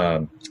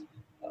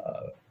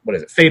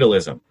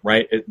fatalism,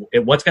 right?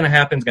 What's going to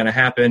happen is going to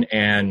happen,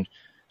 and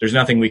there's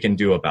nothing we can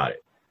do about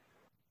it.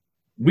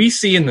 We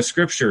see in the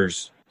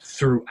scriptures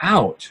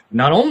throughout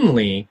not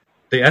only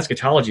the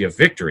eschatology of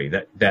victory,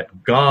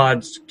 that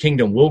God's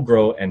kingdom will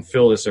grow and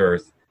fill this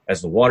earth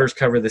as the waters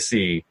cover the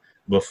sea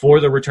before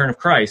the return of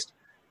Christ,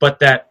 but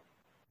that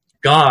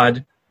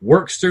God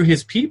works through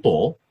his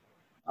people,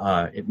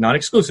 not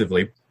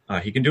exclusively,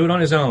 he can do it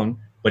on his own,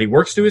 but he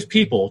works through his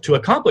people to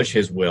accomplish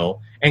his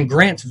will and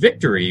grants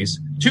victories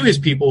to his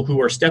people who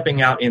are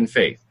stepping out in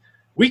faith.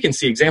 We can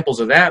see examples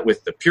of that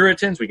with the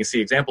Puritans. We can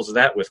see examples of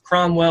that with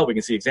Cromwell. We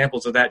can see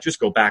examples of that. Just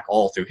go back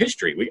all through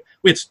history.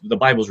 The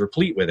Bible's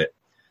replete with it.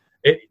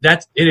 It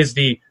is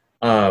the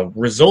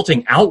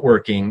resulting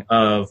outworking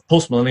of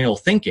postmillennial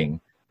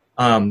thinking,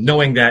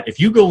 knowing that if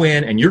you go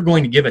in and you're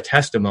going to give a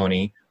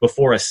testimony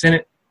before a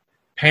Senate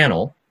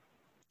panel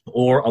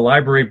or a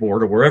library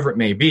board or wherever it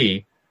may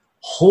be,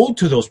 hold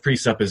to those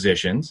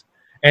presuppositions,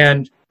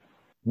 and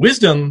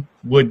wisdom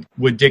would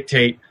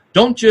dictate,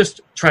 don't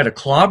just try to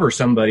clobber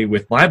somebody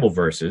with Bible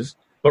verses,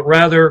 but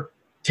rather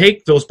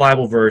take those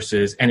Bible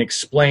verses and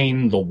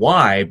explain the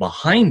why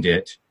behind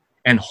it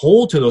and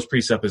hold to those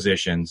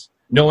presuppositions,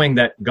 knowing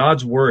that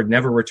God's word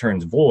never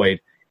returns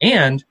void.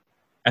 And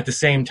at the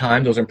same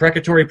time, those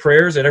imprecatory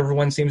prayers that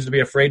everyone seems to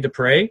be afraid to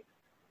pray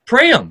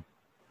them.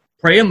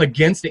 Pray them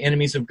against the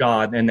enemies of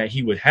God, and that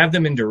he would have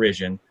them in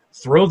derision,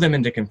 throw them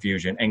into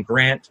confusion, and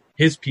grant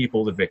his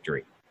people the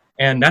victory.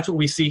 And that's what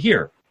we see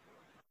here.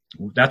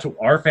 That's what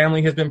our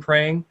family has been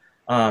praying,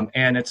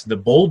 and it's the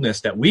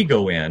boldness that we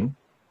go in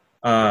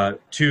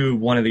to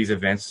one of these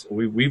events.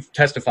 We've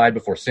testified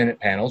before Senate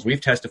panels.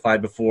 We've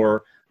testified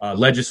before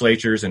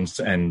legislatures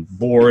and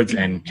boards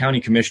and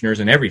county commissioners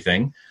and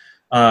everything,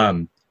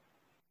 knowing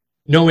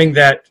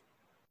that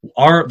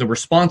the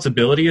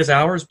responsibility is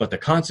ours, but the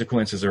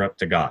consequences are up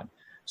to God.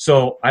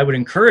 So I would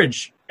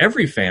encourage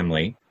every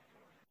family,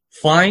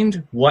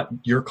 find what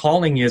your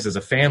calling is as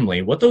a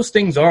family, what those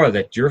things are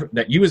that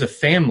you as a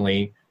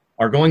family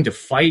are going to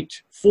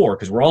fight for,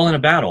 because we're all in a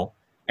battle,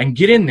 and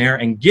get in there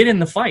and get in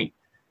the fight.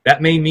 That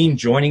may mean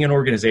joining an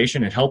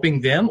organization and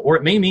helping them, or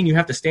it may mean you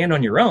have to stand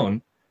on your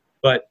own.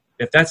 But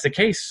if that's the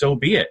case, so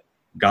be it.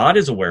 God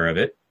is aware of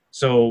it.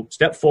 So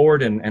step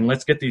forward and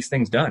let's get these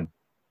things done.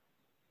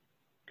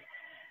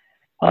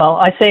 Well,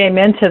 I say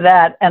amen to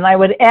that. And I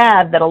would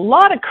add that a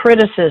lot of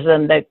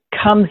criticism that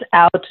comes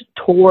out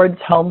towards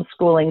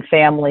homeschooling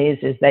families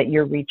is that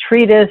you're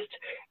retreatist,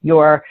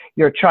 you're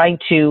trying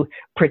to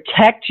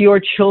protect your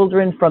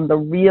children from the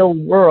real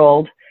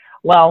world.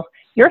 Well,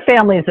 your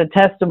family is a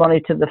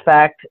testimony to the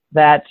fact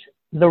that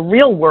the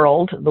real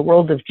world, the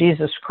world of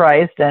Jesus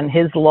Christ and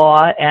his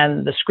law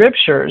and the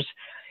scriptures,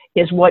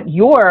 is what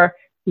you're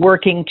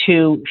working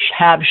to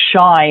have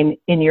shine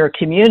in your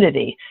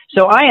community.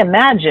 So I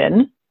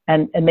imagine,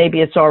 and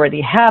maybe it's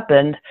already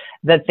happened,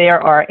 that there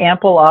are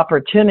ample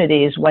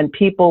opportunities when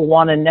people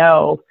want to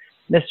know,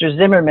 Mr.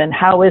 Zimmerman,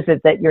 how is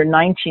it that your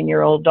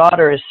 19-year-old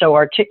daughter is so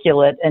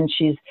articulate and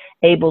she's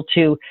able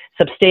to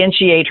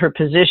substantiate her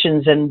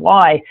positions and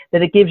why,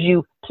 that it gives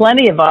you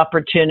plenty of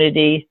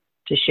opportunity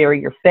to share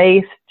your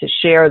faith, to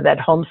share that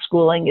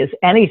homeschooling is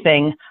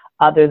anything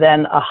other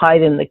than a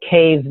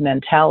hide-in-the-cave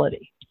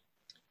mentality.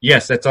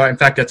 Yes, that's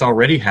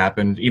already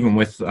happened, even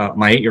with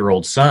my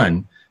 8-year-old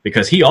son,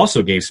 because he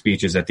also gave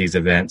speeches at these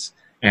events,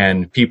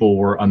 and people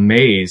were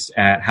amazed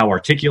at how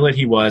articulate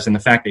he was and the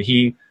fact that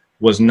he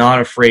was not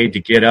afraid to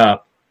get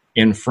up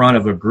in front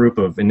of a group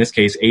of, in this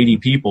case, 80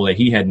 people that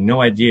he had no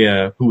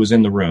idea who was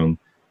in the room,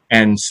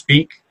 and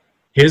speak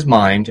his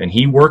mind. And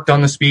he worked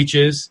on the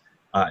speeches,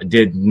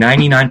 did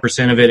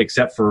 99% of it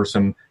except for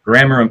some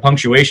grammar and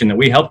punctuation that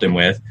we helped him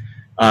with,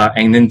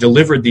 and then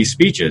delivered these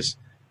speeches.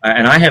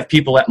 And I have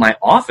people at my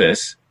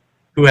office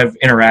who have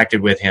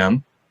interacted with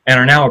him and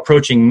are now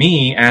approaching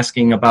me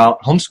asking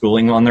about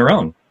homeschooling on their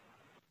own.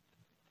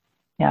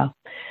 Yeah.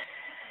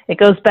 It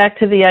goes back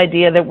to the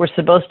idea that we're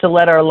supposed to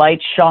let our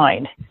light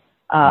shine.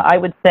 I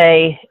would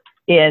say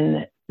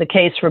in the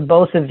case for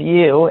both of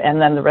you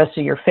and then the rest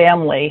of your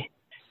family,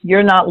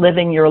 you're not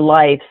living your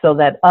life so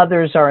that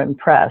others are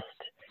impressed.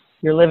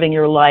 You're living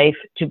your life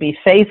to be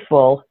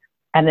faithful,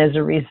 and as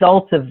a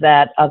result of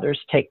that, others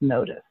take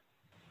notice.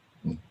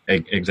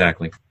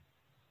 Exactly.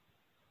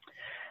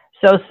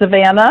 So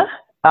Savannah,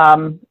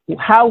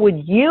 how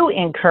would you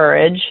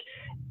encourage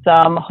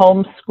some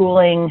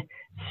homeschooling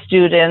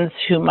students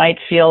who might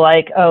feel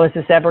like, oh, is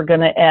this ever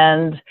going to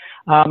end?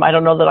 I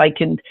don't know that I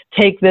can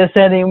take this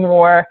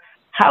anymore.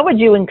 How would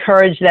you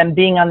encourage them,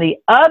 being on the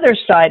other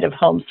side of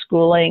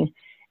homeschooling,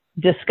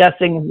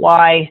 discussing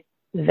why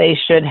they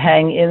should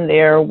hang in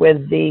there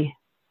with the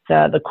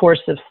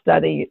course of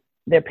study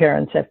their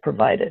parents have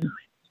provided?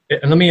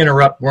 And let me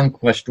interrupt one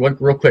question,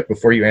 real quick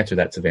before you answer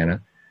that,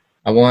 Savannah.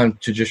 I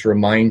want to just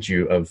remind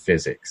you of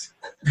physics.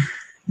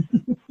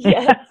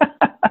 Yes.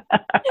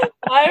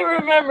 I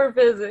remember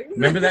physics.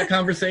 Remember that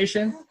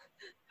conversation?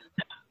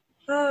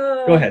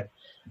 Go ahead.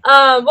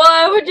 Well,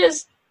 I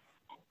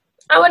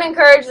would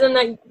encourage them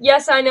that,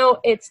 yes, I know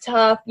it's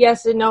tough.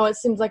 Yes, I know it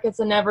seems like it's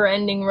a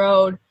never-ending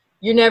road.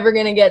 You're never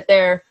going to get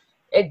there.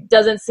 It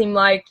doesn't seem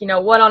like,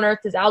 what on earth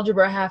does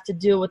algebra have to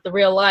do with the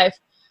real life?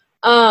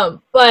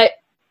 But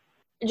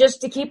just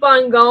to keep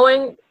on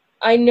going,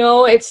 I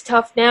know it's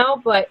tough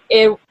now, but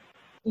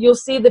you'll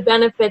see the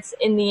benefits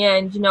in the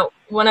end.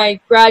 When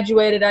I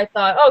graduated, I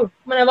thought, oh, I'm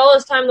going to have all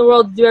this time in the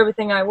world to do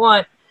everything I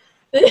want.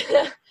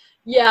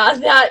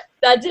 Yeah,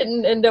 that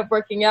didn't end up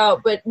working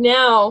out. But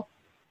now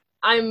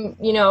I'm,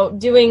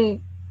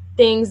 doing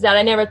things that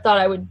I never thought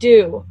I would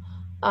do.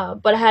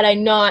 But had I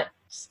not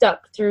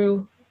stuck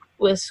through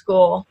with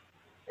school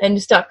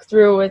and stuck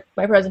through with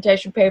my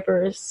presentation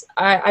papers,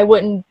 I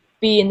wouldn't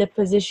be in the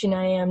position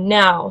I am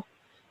now.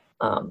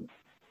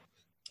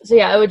 So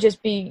yeah, it would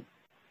just be,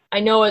 I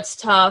know it's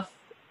tough.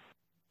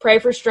 Pray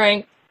for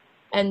strength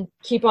and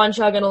keep on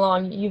chugging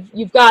along.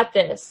 You've got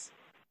this.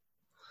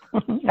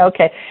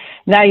 Okay.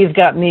 Now you've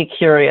got me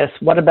curious.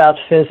 What about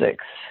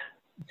physics?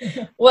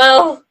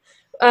 Well,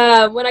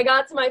 when I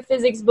got to my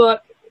physics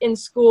book in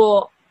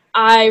school,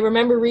 I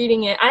remember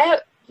reading it.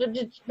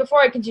 Before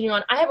I continue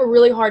on, I have a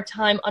really hard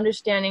time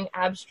understanding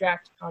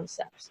abstract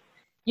concepts.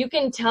 You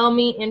can tell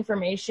me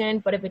information,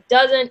 but if it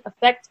doesn't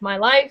affect my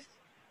life,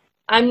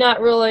 I'm not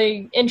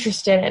really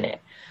interested in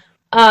it.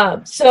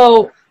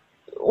 So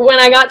when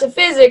I got to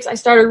physics, I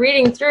started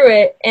reading through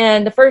it,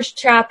 and the first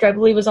chapter, I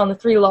believe, was on the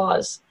 3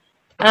 laws.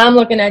 And I'm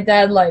looking at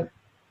Dad like,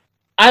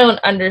 I don't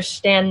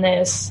understand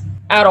this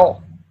at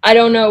all. I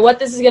don't know what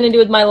this is going to do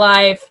with my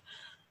life.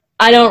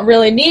 I don't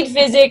really need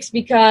physics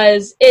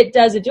because it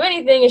doesn't do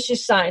anything. It's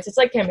just science. It's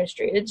like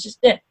chemistry. It's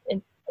just there.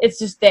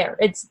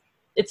 It's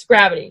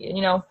gravity,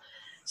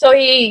 So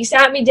he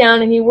sat me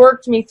down and he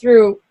worked me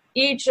through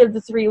each of the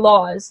 3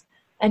 laws.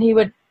 And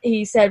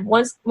he said,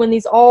 when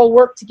these all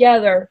work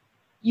together,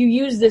 you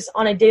use this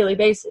on a daily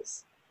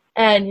basis.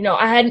 And,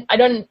 I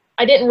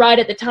didn't ride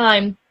at the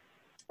time,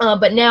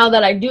 but now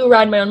that I do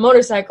ride my own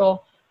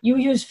motorcycle, you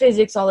use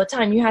physics all the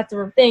time. You have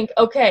to think,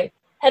 okay,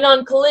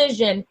 head-on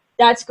collision,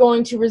 that's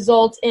going to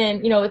result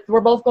in, if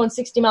we're both going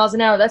 60 miles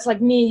an hour, that's like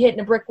me hitting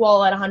a brick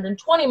wall at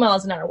 120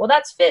 miles an hour. Well,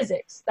 that's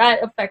physics.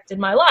 That affected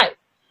my life.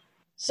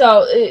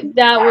 So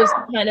that was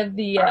kind of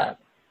the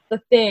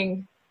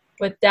thing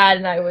with Dad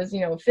and I was,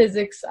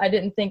 physics. I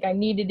didn't think I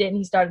needed it, and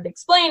he started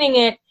explaining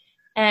it.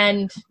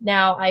 And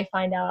now I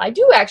find out I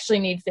do actually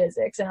need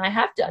physics, and I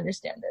have to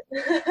understand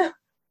it.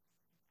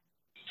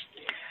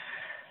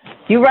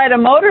 You ride a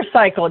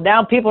motorcycle.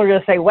 Now people are going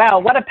to say, wow,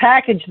 what a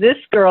package this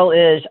girl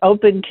is.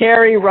 Open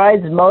carry,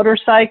 rides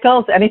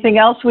motorcycles. Anything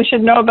else we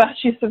should know about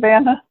you,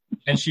 Savannah?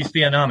 And she's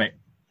theonomic.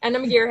 And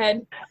I'm a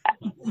gearhead.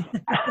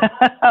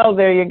 Oh,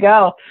 there you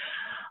go.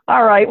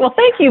 All right. Well,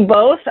 thank you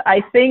both.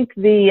 I think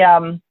the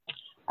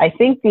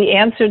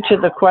answer to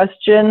the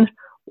question,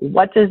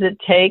 what does it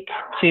take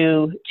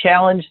to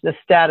challenge the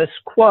status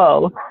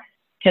quo,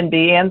 can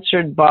be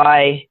answered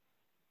by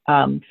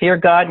fear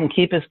God and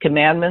keep his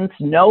commandments,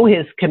 know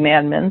his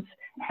commandments,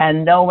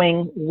 and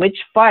knowing which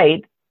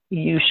fight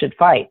you should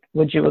fight.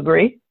 Would you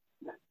agree?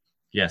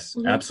 Yes,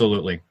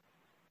 absolutely.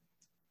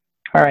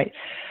 All right.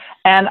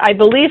 And I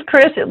believe,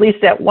 Chris, at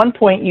least at one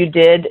point you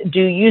did,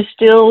 do you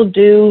still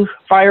do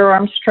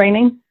firearms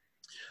training?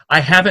 I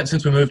haven't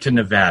since we moved to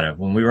Nevada.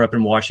 When we were up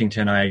in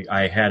Washington,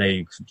 I had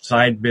a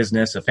side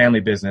business, a family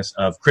business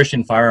of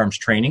Christian firearms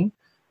training.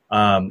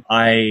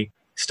 I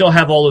still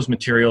have all those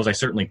materials. I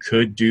certainly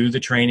could do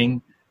the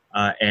training,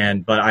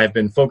 but I've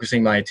been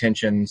focusing my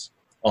attentions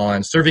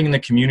on serving in the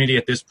community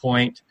at this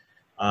point.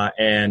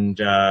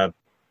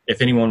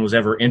 If anyone was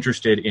ever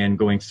interested in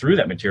going through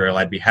that material,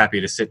 I'd be happy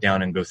to sit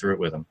down and go through it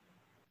with them.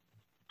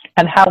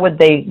 And how would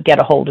they get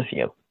a hold of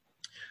you?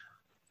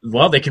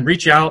 Well, they can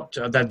reach out.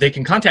 They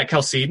can contact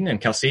Chalcedon,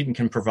 and Chalcedon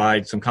can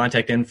provide some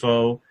contact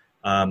info.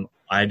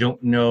 I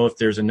don't know if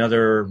there's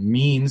another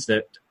means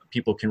that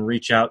people can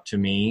reach out to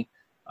me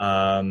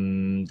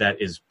that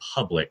is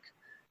public.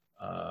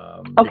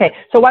 Okay,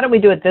 so why don't we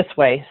do it this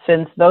way?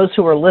 Since those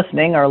who are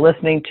listening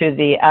to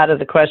the Out of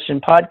the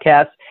Question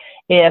podcast,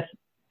 if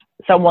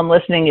someone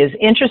listening is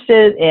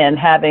interested in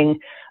having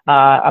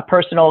a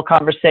personal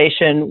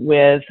conversation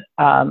with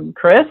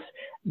Chris,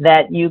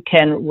 that you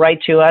can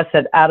write to us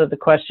at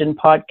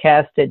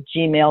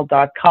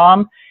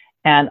outofthequestionpodcast@gmail.com,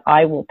 and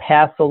I will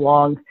pass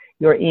along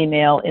your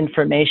email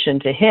information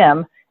to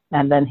him,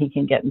 and then he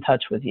can get in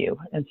touch with you.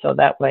 And so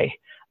that way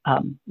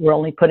We're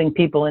only putting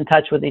people in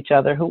touch with each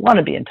other who want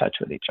to be in touch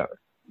with each other.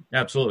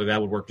 Absolutely.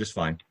 That would work just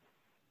fine.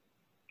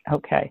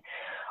 Okay.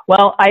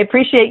 Well, I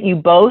appreciate you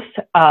both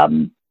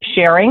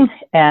sharing,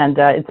 and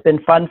it's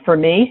been fun for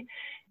me.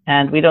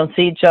 And we don't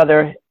see each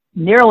other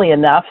nearly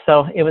enough,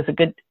 so it was a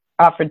good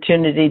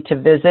opportunity to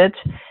visit.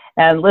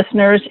 And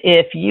listeners,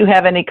 if you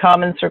have any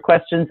comments or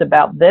questions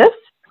about this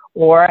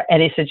or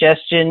any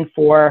suggestion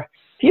for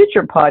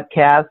future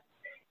podcasts,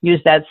 use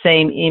that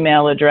same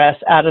email address,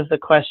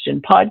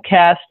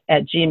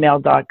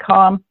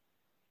 outofthequestionpodcast@gmail.com,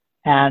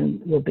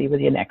 and we'll be with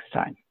you next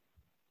time.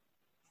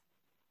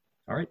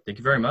 All right. Thank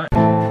you very much.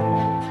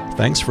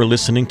 Thanks for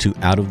listening to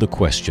Out of the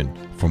Question.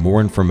 For more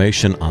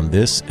information on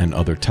this and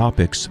other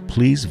topics,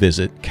 please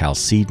visit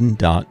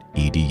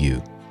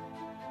chalcedon.edu.